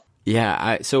interesting.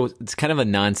 Yeah. So it's kind of a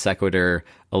non sequitur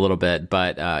a little bit,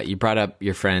 but you brought up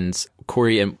your friends,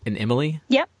 Corey and Emily.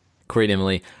 Yep. Corey and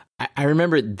Emily. I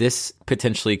remember this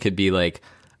potentially could be like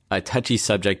a touchy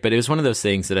subject, but it was one of those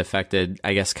things that affected,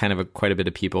 I guess, kind of quite a bit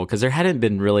of people, because there hadn't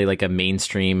been really like a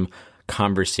mainstream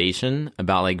conversation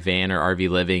about like van or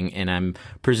RV living. And I'm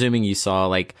presuming you saw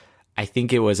like, I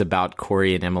think it was about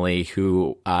Corey and Emily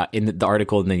who in the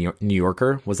article in the New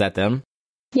Yorker, was that them?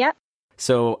 Yep.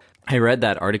 So I read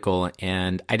that article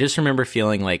and I just remember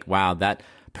feeling like, wow, that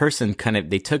person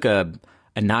they took a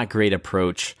a not great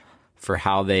approach for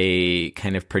how they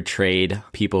kind of portrayed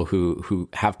people who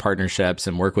have partnerships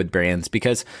and work with brands.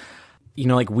 Because, you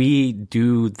know, like we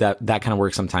do that kind of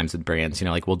work sometimes with brands, you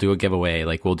know, like we'll do a giveaway,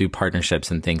 like we'll do partnerships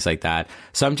and things like that.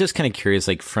 So I'm just kind of curious,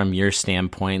 like from your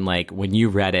standpoint, like when you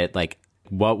read it, like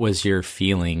what was your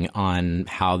feeling on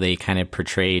how they kind of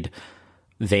portrayed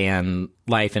van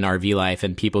life and RV life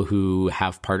and people who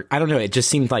have I don't know, it just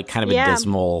seemed like kind of a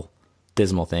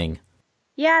dismal thing.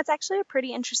 Yeah, it's actually a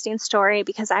pretty interesting story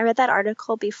because I read that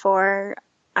article before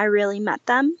I really met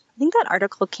them. I think that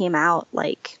article came out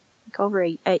like over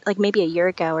like maybe a year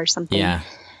ago or something. Yeah.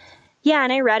 Yeah,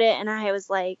 and I read it and I was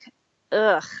like,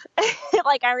 ugh.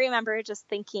 Like I remember just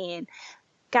thinking,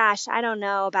 gosh, I don't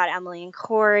know about Emily and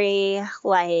Corey.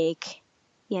 Like,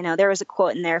 you know, there was a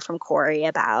quote in there from Corey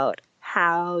about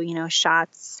how, you know,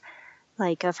 shots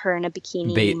like of her in a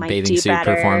bikini might bathing do suit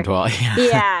better. Performed well.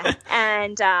 Yeah.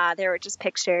 And there were just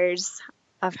pictures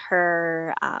of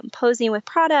her posing with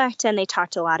product, and they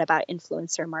talked a lot about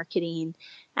influencer marketing.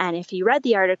 And if you read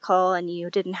the article and you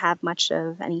didn't have much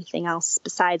of anything else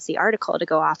besides the article to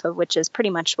go off of, which is pretty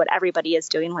much what everybody is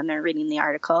doing when they're reading the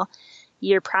article,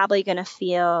 you're probably going to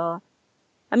feel,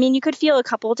 I mean, you could feel a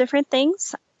couple different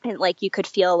things. And like you could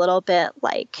feel a little bit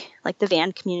like the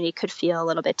van community could feel a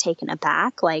little bit taken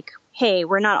aback, like, hey,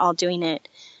 we're not all doing it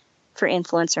for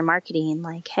influencer marketing.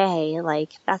 Like, hey,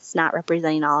 like that's not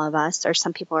representing all of us. Or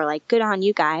some people are like, good on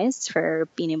you guys for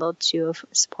being able to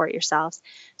support yourselves.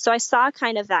 So I saw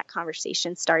kind of that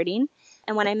conversation starting.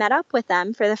 And when I met up with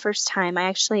them for the first time, I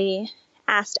actually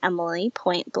asked Emily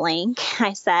point blank.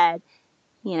 I said,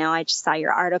 you know, I just saw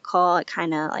your article. It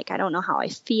kind of like, I don't know how I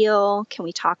feel. Can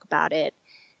we talk about it?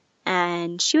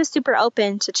 And she was super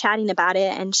open to chatting about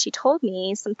it. And she told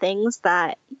me some things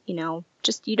that, you know,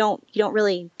 just you don't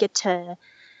really get to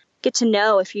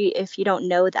know if you don't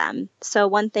know them. So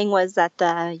one thing was that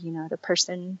the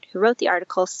person who wrote the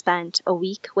article spent a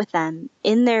week with them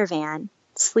in their van,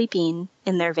 sleeping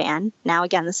in their van. Now,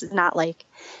 again, this is not like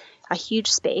a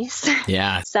huge space.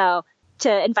 Yeah. So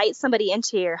to invite somebody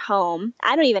into your home,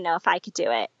 I don't even know if I could do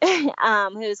it,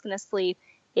 who's going to sleep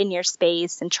in your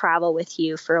space and travel with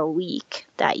you for a week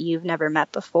that you've never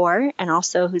met before, and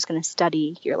also who's going to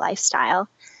study your lifestyle.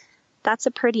 That's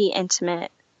a pretty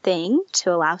intimate thing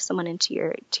to allow someone into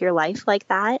your life like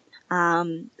that.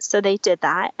 So they did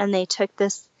that, and they took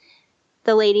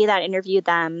the lady that interviewed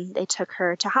them, they took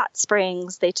her to hot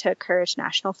springs, they took her to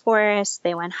national forests,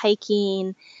 they went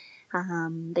hiking,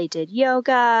 they did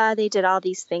yoga, they did all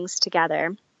these things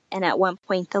together. And at one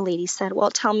point the lady said,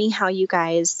 well, tell me how you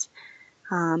guys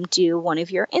do one of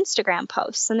your Instagram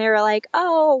posts. And they were like,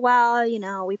 oh, well, you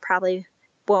know, we probably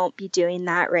won't be doing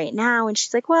that right now. And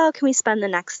she's like, well, can we spend the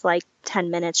next like 10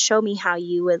 minutes? Show me how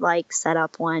you would like set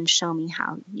up one. Show me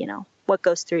how, you know, what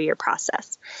goes through your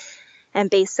process. And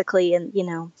basically, and you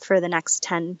know, for the next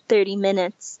 10, 30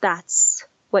 minutes, that's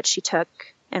what she took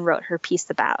and wrote her piece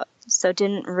about. So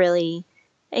didn't really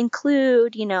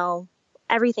include, you know,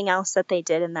 everything else that they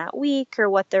did in that week or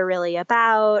what they're really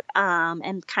about,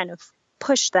 and kind of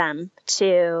push them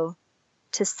to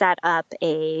set up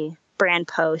a brand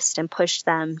post and push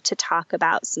them to talk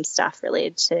about some stuff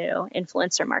related to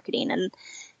influencer marketing. And,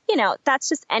 you know, that's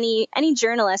just any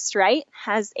journalist, right,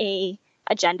 has a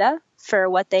agenda for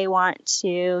what they want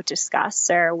to discuss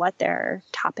or what their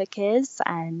topic is.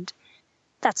 And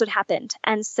that's what happened.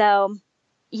 And so,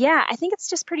 yeah, I think it's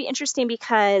just pretty interesting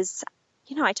because,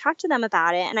 you know, I talked to them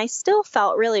about it and I still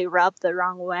felt really rubbed the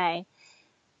wrong way.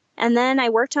 And then I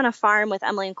worked on a farm with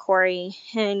Emily and Corey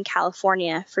in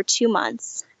California for 2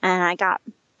 months, and I got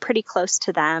pretty close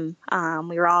to them.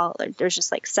 There's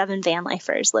just like 7 van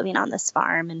lifers living on this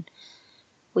farm, and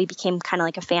we became kind of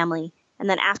like a family. And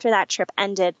then after that trip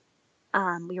ended,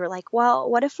 we were like, well,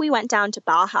 what if we went down to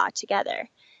Baja together?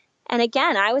 And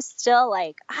again, I was still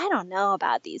like, I don't know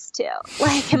about these two.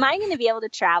 Like, am I going to be able to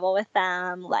travel with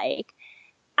them? Like,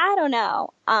 I don't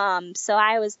know. So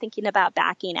I was thinking about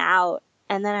backing out.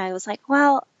 And then I was like,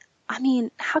 well, I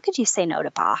mean, how could you say no to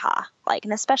Baja? Like,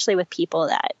 and especially with people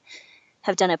that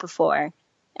have done it before.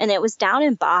 And it was down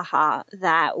in Baja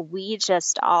that we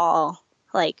just all,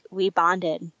 like, we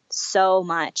bonded so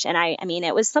much. And I mean,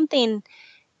 it's something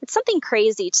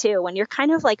crazy too, when you're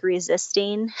kind of like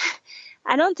resisting.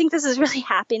 I don't think this has really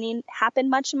happened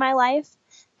much in my life,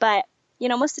 but you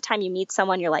know, most of the time you meet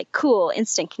someone, you're like, cool,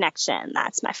 instant connection.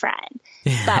 That's my friend.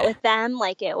 Yeah. But with them,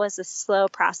 like, it was a slow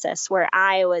process where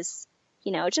I was,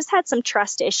 you know, just had some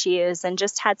trust issues and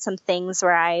just had some things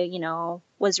where I, you know,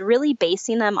 was really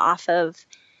basing them off of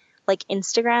like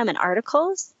Instagram and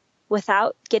articles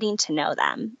without getting to know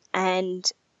them. And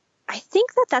I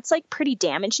think that that's like pretty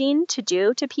damaging to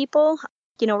do to people.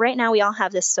 right now we all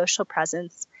have this social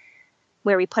presence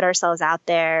where we put ourselves out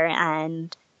there,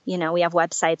 and, we have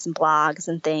websites and blogs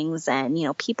and things,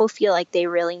 and, people feel like they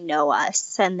really know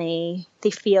us, and they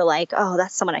feel like, oh,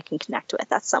 that's someone I can connect with.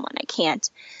 That's someone I can't.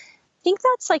 I think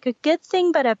that's like a good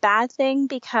thing, but a bad thing,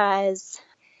 because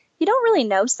you don't really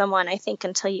know someone, I think,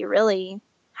 until you really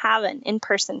have an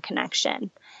in-person connection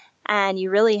and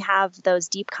you really have those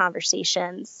deep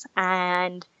conversations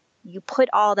and you put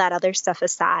all that other stuff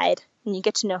aside and you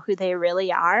get to know who they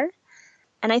really are.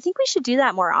 And I think we should do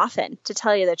that more often, to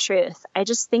tell you the truth. I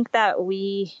just think that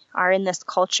we are in this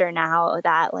culture now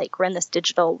that like we're in this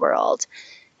digital world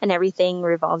and everything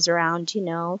revolves around,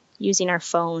 using our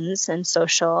phones and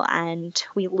social, and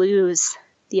we lose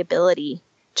the ability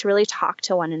to really talk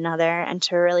to one another and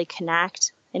to really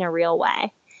connect in a real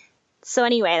way. So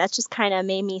anyway, that just kind of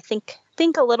made me think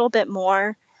a little bit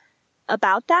more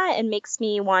about that, and makes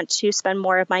me want to spend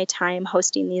more of my time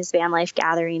hosting these van life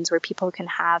gatherings where people can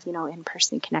have,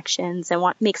 in-person connections,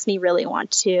 and makes me really want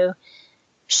to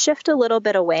shift a little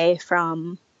bit away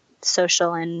from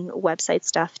social and website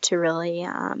stuff to really,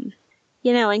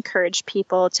 encourage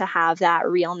people to have that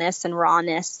realness and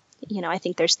rawness. I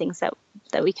think there's things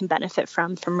that we can benefit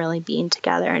from really being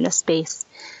together in a space,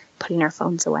 putting our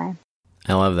phones away.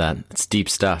 I love that. It's deep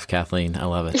stuff, Kathleen. I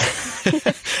love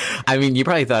it. I mean, you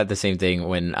probably thought the same thing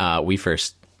when I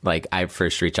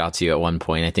first reached out to you at one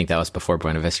point. I think that was before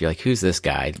Buena Vista. You're like, who's this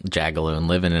guy? Jagaloon,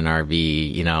 living in an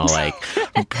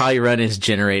RV, probably run his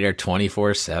generator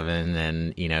 24/7.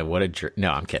 And,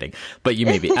 no, I'm kidding. But you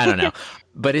maybe, I don't know.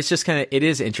 But it's just it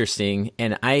is interesting.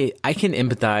 And I can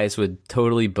empathize with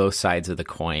totally both sides of the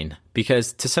coin,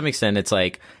 because to some extent, it's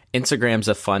like Instagram's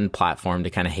a fun platform to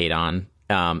kind of hate on.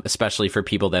 Especially for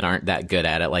people that aren't that good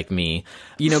at it, like me,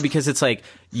 because it's like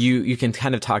you can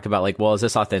kind of talk about like, well, is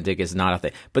this authentic? Is it not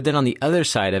authentic? But then on the other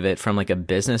side of it, from like a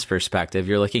business perspective,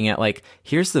 you're looking at like,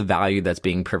 here's the value that's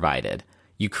being provided.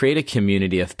 You create a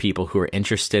community of people who are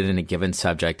interested in a given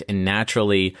subject, and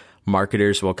naturally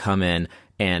marketers will come in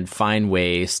and find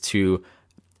ways to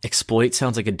exploit.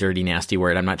 Sounds like a dirty, nasty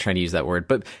word. I'm not trying to use that word,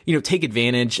 but, take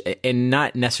advantage, and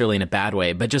not necessarily in a bad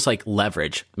way, but just like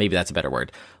leverage. Maybe that's a better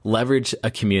word. Leverage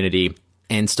a community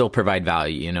and still provide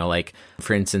value. Like,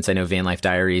 for instance, I know Van Life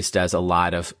Diaries does a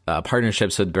lot of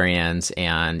partnerships with brands,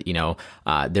 and,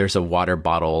 there's a water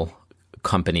bottle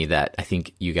company that I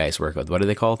think you guys work with. What are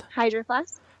they called? Hydro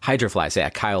Flask. Hydro Flask.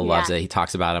 Yeah. Kyle loves it. He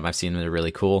talks about them. I've seen them. They're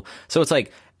really cool. So it's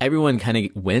like, everyone kind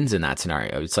of wins in that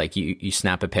scenario. It's like you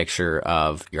snap a picture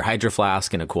of your Hydro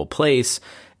Flask in a cool place,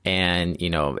 and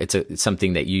it's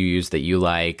something that you use that you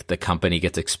like. The company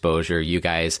gets exposure. You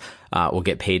guys will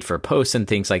get paid for posts and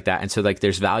things like that. And so like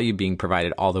there's value being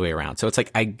provided all the way around. So it's like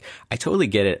I totally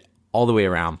get it all the way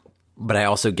around. But I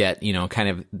also get, kind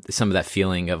of some of that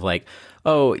feeling of like,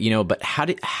 oh, but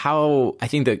how I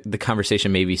think the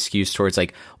conversation maybe skews towards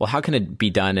like, well, how can it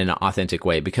be done in an authentic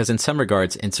way? Because in some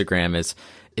regards, Instagram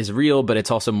is real, but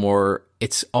it's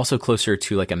also closer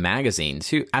to like a magazine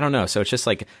too. I don't know. So it's just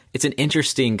like, it's an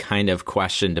interesting kind of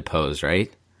question to pose,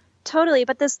 right? Totally.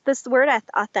 But this word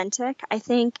authentic, I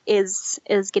think is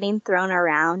getting thrown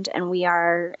around, and we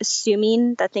are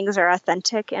assuming that things are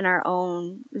authentic in our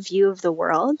own view of the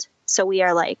world. So we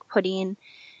are like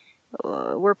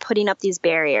we're putting up these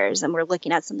barriers, and we're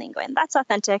looking at something going, that's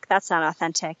authentic, that's not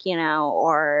authentic,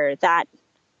 or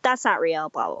that's not real,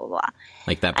 blah, blah, blah.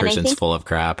 Like that person's full of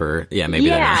crap, or maybe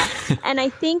they're not. And I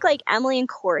think like Emily and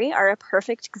Corey are a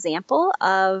perfect example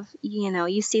of,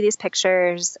 you see these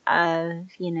pictures of,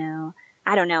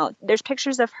 I don't know, there's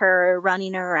pictures of her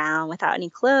running around without any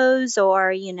clothes,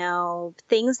 or,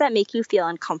 things that make you feel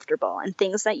uncomfortable, and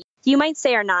things that you might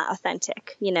say are not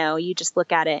authentic. You just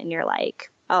look at it and you're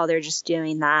like, oh, they're just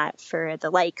doing that for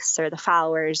the likes or the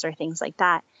followers or things like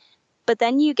that. But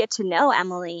then you get to know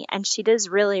Emily, and she does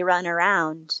really run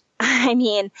around. I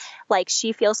mean, like,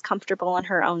 she feels comfortable in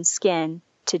her own skin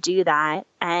to do that.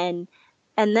 And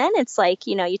then it's like,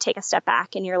 you take a step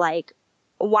back and you're like,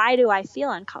 why do I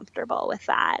feel uncomfortable with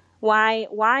that? Why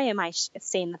am I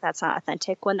saying that that's not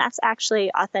authentic when that's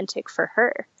actually authentic for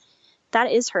her?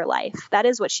 That is her life. That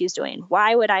is what she's doing.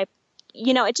 Why would I,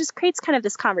 it just creates kind of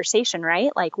this conversation, right?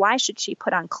 Like, why should she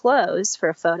put on clothes for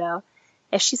a photo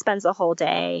if she spends the whole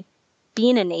day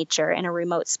being in nature in a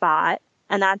remote spot?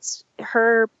 And that's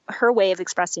her way of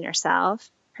expressing herself,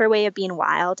 her way of being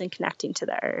wild and connecting to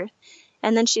the earth.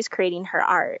 And then she's creating her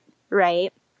art,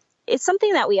 right? It's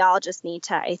something that we all just need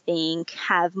to, I think,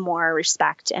 have more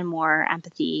respect and more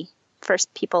empathy for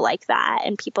people like that,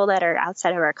 and people that are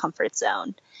outside of our comfort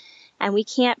zone. And we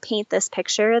can't paint this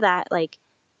picture that like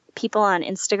people on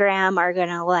Instagram are going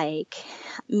to like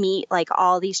meet like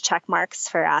all these check marks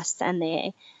for us. And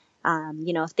they,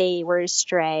 if they were to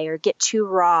stray or get too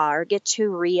raw or get too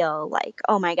real, like,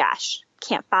 oh my gosh,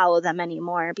 can't follow them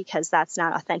anymore because that's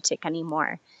not authentic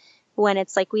anymore. When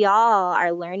it's like we all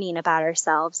are learning about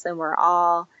ourselves and we're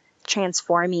all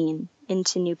transforming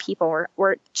into new people.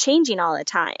 We're changing all the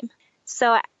time.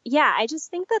 So yeah, I just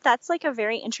think that that's like a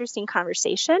very interesting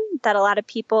conversation that a lot of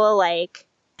people like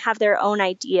have their own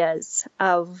ideas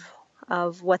of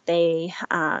what they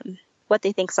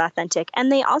think is authentic.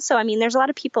 And they also, I mean, there's a lot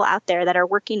of people out there that are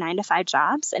working 9-to-5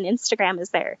 jobs, and Instagram is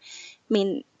there. I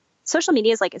mean, social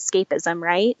media is like escapism,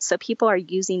 right? So people are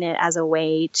using it as a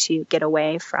way to get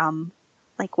away from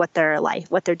like what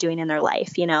they're doing in their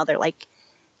life. You know, they're like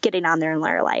getting on there and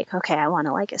they're like, okay, I want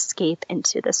to like escape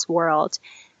into this world.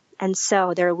 And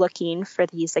so they're looking for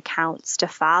these accounts to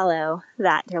follow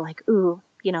that they're like, ooh,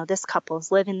 this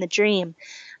couple's living the dream.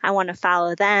 I want to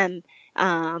follow them,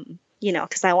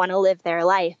 because I want to live their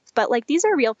life. But like, these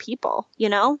are real people,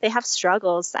 they have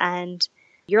struggles, and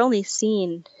you're only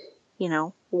seeing,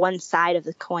 one side of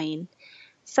the coin.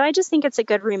 So I just think it's a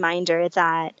good reminder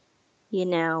that,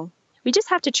 we just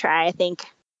have to try, I think,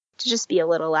 to just be a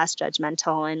little less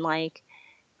judgmental. And like,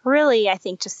 really, I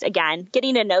think just, again,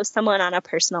 getting to know someone on a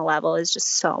personal level is just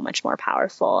so much more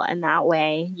powerful. And that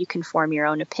way you can form your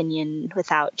own opinion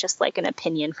without just like an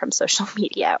opinion from social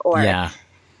media or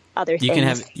other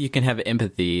things. You can have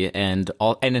empathy and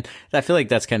I feel like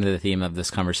that's kind of the theme of this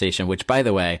conversation, which, by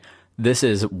the way, this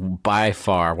is by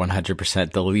far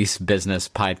 100% the least business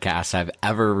podcast I've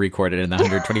ever recorded in the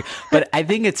 120. But I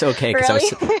think it's okay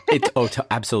because Really?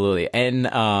 Absolutely.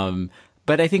 And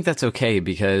but I think that's okay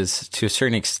because to a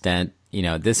certain extent,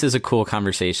 this is a cool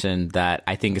conversation that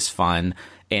I think is fun.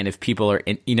 And if people are,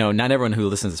 not everyone who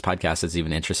listens to this podcast is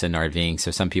even interested in RVing.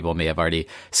 So some people may have already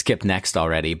skipped next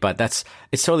already, but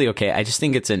it's totally okay. I just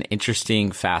think it's an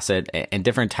interesting facet and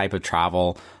different type of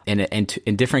travel in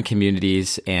different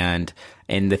communities. And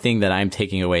the thing that I'm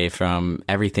taking away from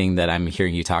everything that I'm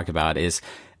hearing you talk about is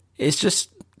just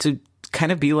to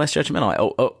kind of be less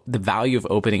judgmental. The value of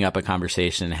opening up a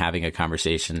conversation and having a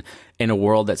conversation in a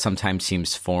world that sometimes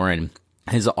seems foreign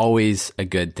is always a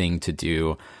good thing to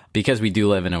do. Because we do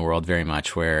live in a world very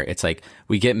much where it's like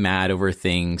we get mad over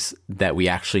things that we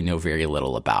actually know very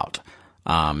little about.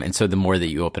 And so the more that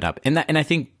you open up, and I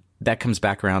think that comes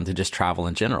back around to just travel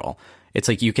in general. It's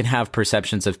like you can have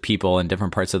perceptions of people in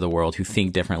different parts of the world who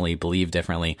think differently, believe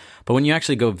differently. But when you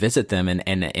actually go visit them and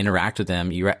interact with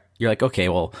them, you're like, okay,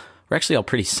 well, we're actually all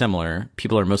pretty similar.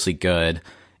 People are mostly good.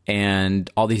 And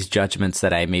all these judgments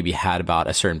that I maybe had about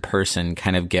a certain person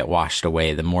kind of get washed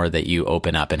away the more that you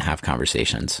open up and have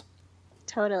conversations.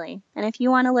 Totally. And if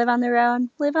you want to live on the road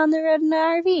in an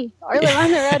RV or live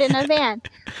on the road in a van,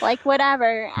 like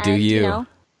whatever. And, do you?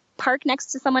 Park next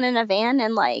to someone in a van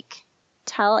and like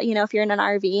tell, if you're in an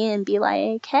RV and be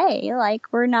like, hey, like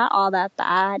we're not all that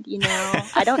bad.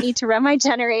 I don't need to run my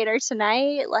generator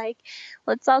tonight. Like,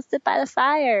 let's all sit by the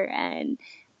fire and,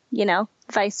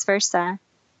 vice versa.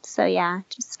 So yeah,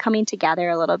 just coming together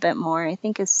a little bit more, I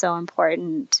think, is so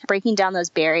important. Breaking down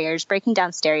those barriers, breaking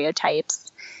down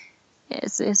stereotypes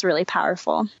is really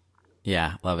powerful.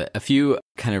 Yeah, love it. A few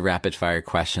kind of rapid fire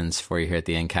questions for you here at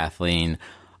the end, Kathleen.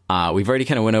 We've already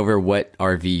kind of went over what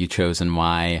RV you chose and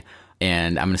why,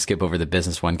 and I'm going to skip over the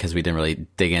business one because we didn't really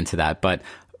dig into that. But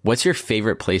what's your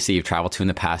favorite place that you've traveled to in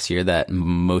the past year that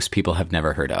most people have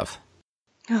never heard of?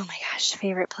 Oh my gosh,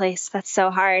 favorite place. That's so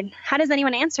hard. How does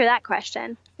anyone answer that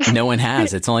question? No one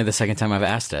has. It's only the second time I've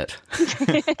asked it.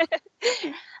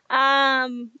 I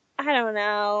don't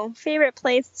know. Favorite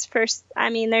place there's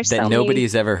that so many.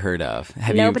 Nobody's ever heard of.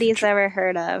 Nobody's ever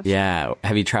heard of. Yeah.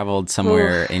 Have you traveled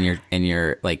somewhere in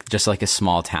your like just like a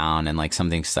small town and like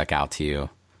something stuck out to you?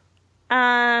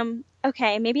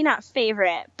 Okay, maybe not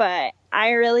favorite, but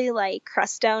I really like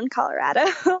Crestone, Colorado.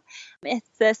 It's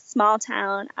this small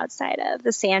town outside of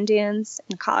the sand dunes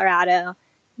in Colorado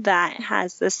that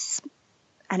has this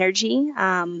energy.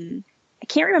 I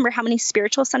can't remember how many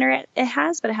spiritual center it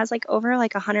has, but it has like over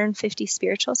like 150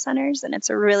 spiritual centers, and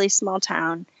it's a really small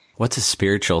town. What's a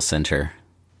spiritual center?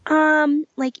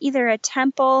 Like either a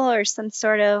temple or some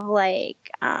sort of like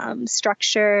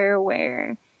structure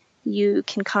where you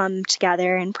can come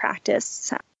together and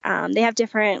practice. They have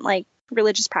different like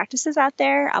religious practices out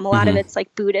there. A lot of it's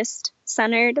like Buddhist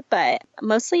centered, but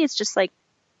mostly it's just like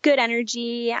good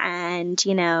energy and,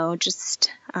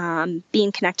 just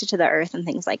being connected to the earth and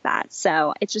things like that.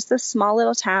 So it's just a small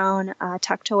little town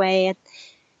tucked away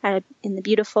in the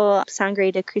beautiful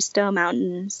Sangre de Cristo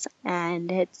Mountains.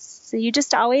 And you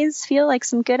just always feel like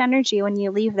some good energy when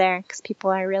you leave there because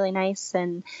people are really nice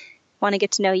and want to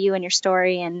get to know you and your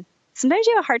story. And sometimes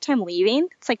you have a hard time leaving.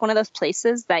 It's like one of those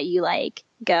places that you like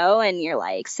go and you're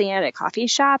like sitting at a coffee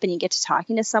shop and you get to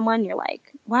talking to someone. You're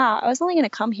like, wow, I was only going to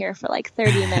come here for like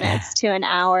 30 minutes to an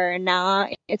hour. And now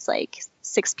it's like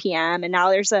 6 p.m. And now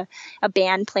there's a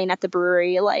band playing at the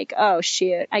brewery. Like, oh,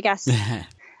 shoot, I guess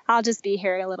I'll just be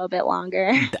here a little bit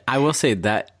longer. I will say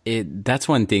that's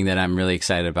one thing that I'm really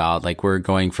excited about. Like, we're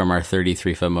going from our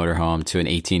 33-foot motorhome to an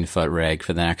 18-foot rig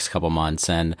for the next couple months.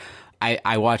 And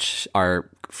I watch our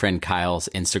friend Kyle's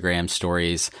Instagram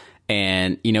stories,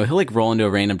 and, he'll like roll into a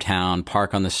random town,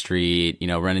 park on the street,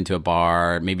 run into a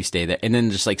bar, maybe stay there, and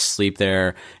then just like sleep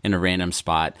there in a random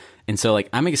spot. And so like,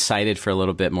 I'm excited for a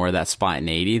little bit more of that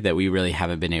spontaneity that we really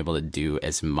haven't been able to do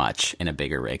as much in a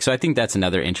bigger rig. So I think that's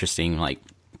another interesting, like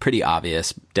pretty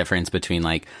obvious difference between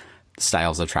like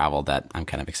styles of travel that I'm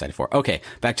kind of excited for. Okay.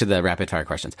 Back to the rapid fire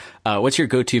questions. What's your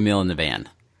go-to meal in the van?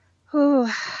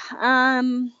 Go-to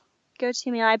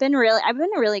meal. I've been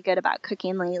really good about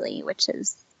cooking lately, which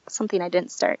is something I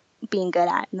didn't start being good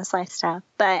at in this lifestyle.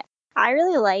 But I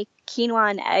really like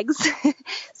quinoa and eggs.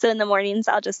 So in the mornings,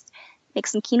 I'll just make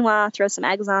some quinoa, throw some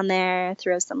eggs on there,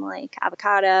 throw some like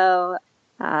avocado,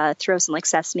 throw some like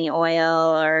sesame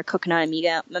oil or coconut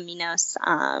aminos,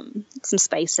 some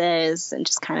spices, and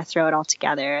just kind of throw it all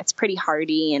together. It's pretty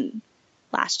hearty and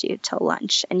last you till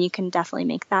lunch. And you can definitely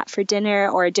make that for dinner,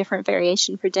 or a different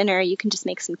variation for dinner. You can just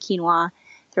make some quinoa,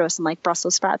 throw some like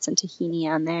Brussels sprouts and tahini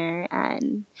on there,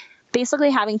 and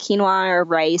basically having quinoa or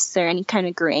rice or any kind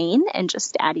of grain and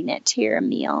just adding it to your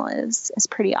meal is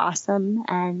pretty awesome.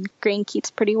 And grain keeps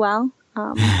pretty well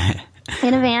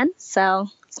in a van, so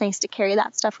it's nice to carry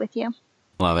that stuff with you.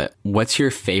 Love it. What's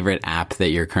your favorite app that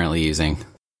you're currently using?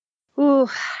 Ooh,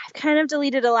 I've kind of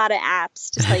deleted a lot of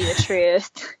apps, to tell you the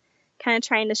truth. Kind of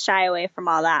trying to shy away from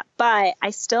all that. But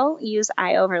I still use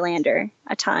iOverlander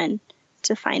a ton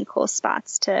to find cool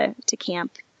spots to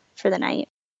camp for the night.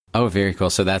 Oh, very cool.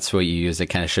 So that's what you use. It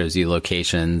kind of shows you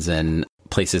locations and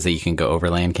places that you can go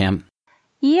overland camp.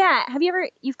 Yeah.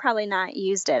 You've probably not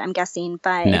used it, I'm guessing,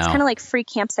 but No. It's kind of like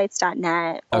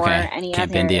freecampsites.net or any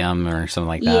Camp other. Indium or something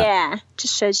like that. Yeah.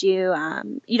 Just shows you,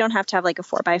 you don't have to have like a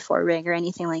 4x4 rig or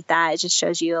anything like that. It just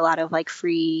shows you a lot of like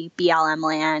free BLM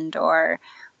land or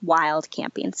wild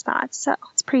camping spots. So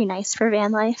it's pretty nice for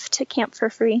van life to camp for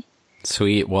free.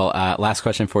 Sweet. Well, last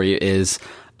question for you is,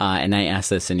 and I ask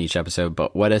this in each episode,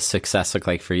 but what does success look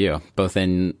like for you, both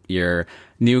in your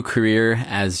new career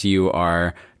as you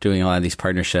are doing a lot of these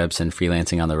partnerships and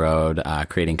freelancing on the road,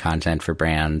 creating content for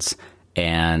brands,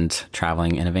 and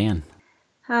traveling in a van?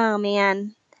 Oh,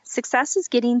 man. Success is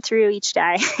getting through each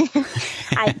day,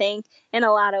 I think, in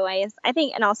a lot of ways. I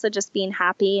think, and also just being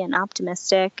happy and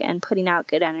optimistic and putting out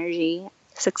good energy.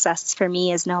 Success for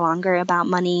me is no longer about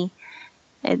money.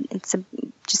 It's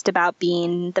just about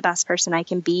being the best person I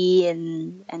can be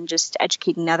and just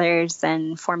educating others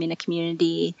and forming a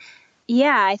community.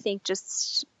 Yeah, I think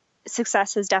just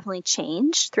success has definitely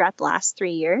changed throughout the last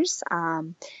 3 years.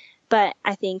 But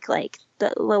I think like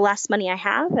the less money I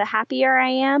have, the happier I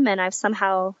am. And I've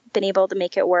somehow been able to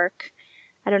make it work.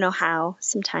 I don't know how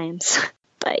sometimes.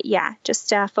 But yeah,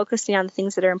 just focusing on the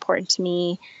things that are important to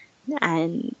me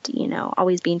and,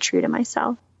 always being true to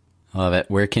myself. I love it.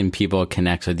 Where can people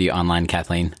connect with you online,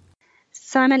 Kathleen?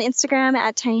 So I'm on Instagram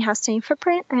at Tiny House Tiny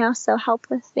Footprint. I also help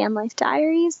with Van Life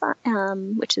Diaries,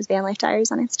 which is Van Life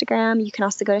Diaries on Instagram. You can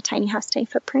also go to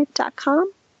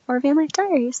tinyhousetinyfootprint.com or Van Life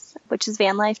Diaries, which is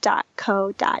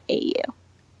vanlife.co.au.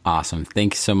 Awesome.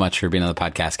 Thanks so much for being on the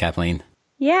podcast, Kathleen.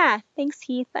 Yeah. Thanks,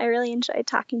 Heath. I really enjoyed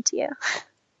talking to you.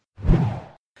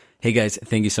 Hey guys,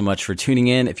 thank you so much for tuning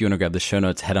in. If you want to grab the show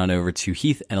notes, head on over to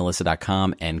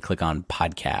heathandalyssa.com and click on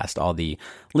podcast. All the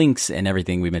links and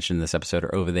everything we mentioned in this episode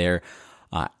are over there.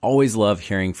 I always love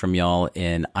hearing from y'all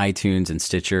in iTunes and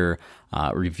Stitcher.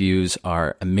 Reviews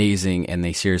are amazing and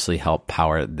they seriously help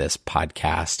power this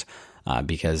podcast.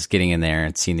 Because getting in there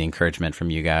and seeing the encouragement from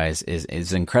you guys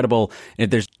is incredible. And if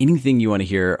there's anything you want to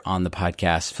hear on the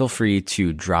podcast, feel free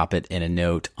to drop it in a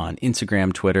note on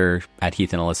Instagram, Twitter, at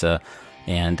Heath and Alyssa.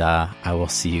 And I will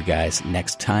see you guys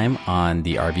next time on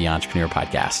the RVE Entrepreneur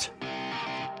Podcast.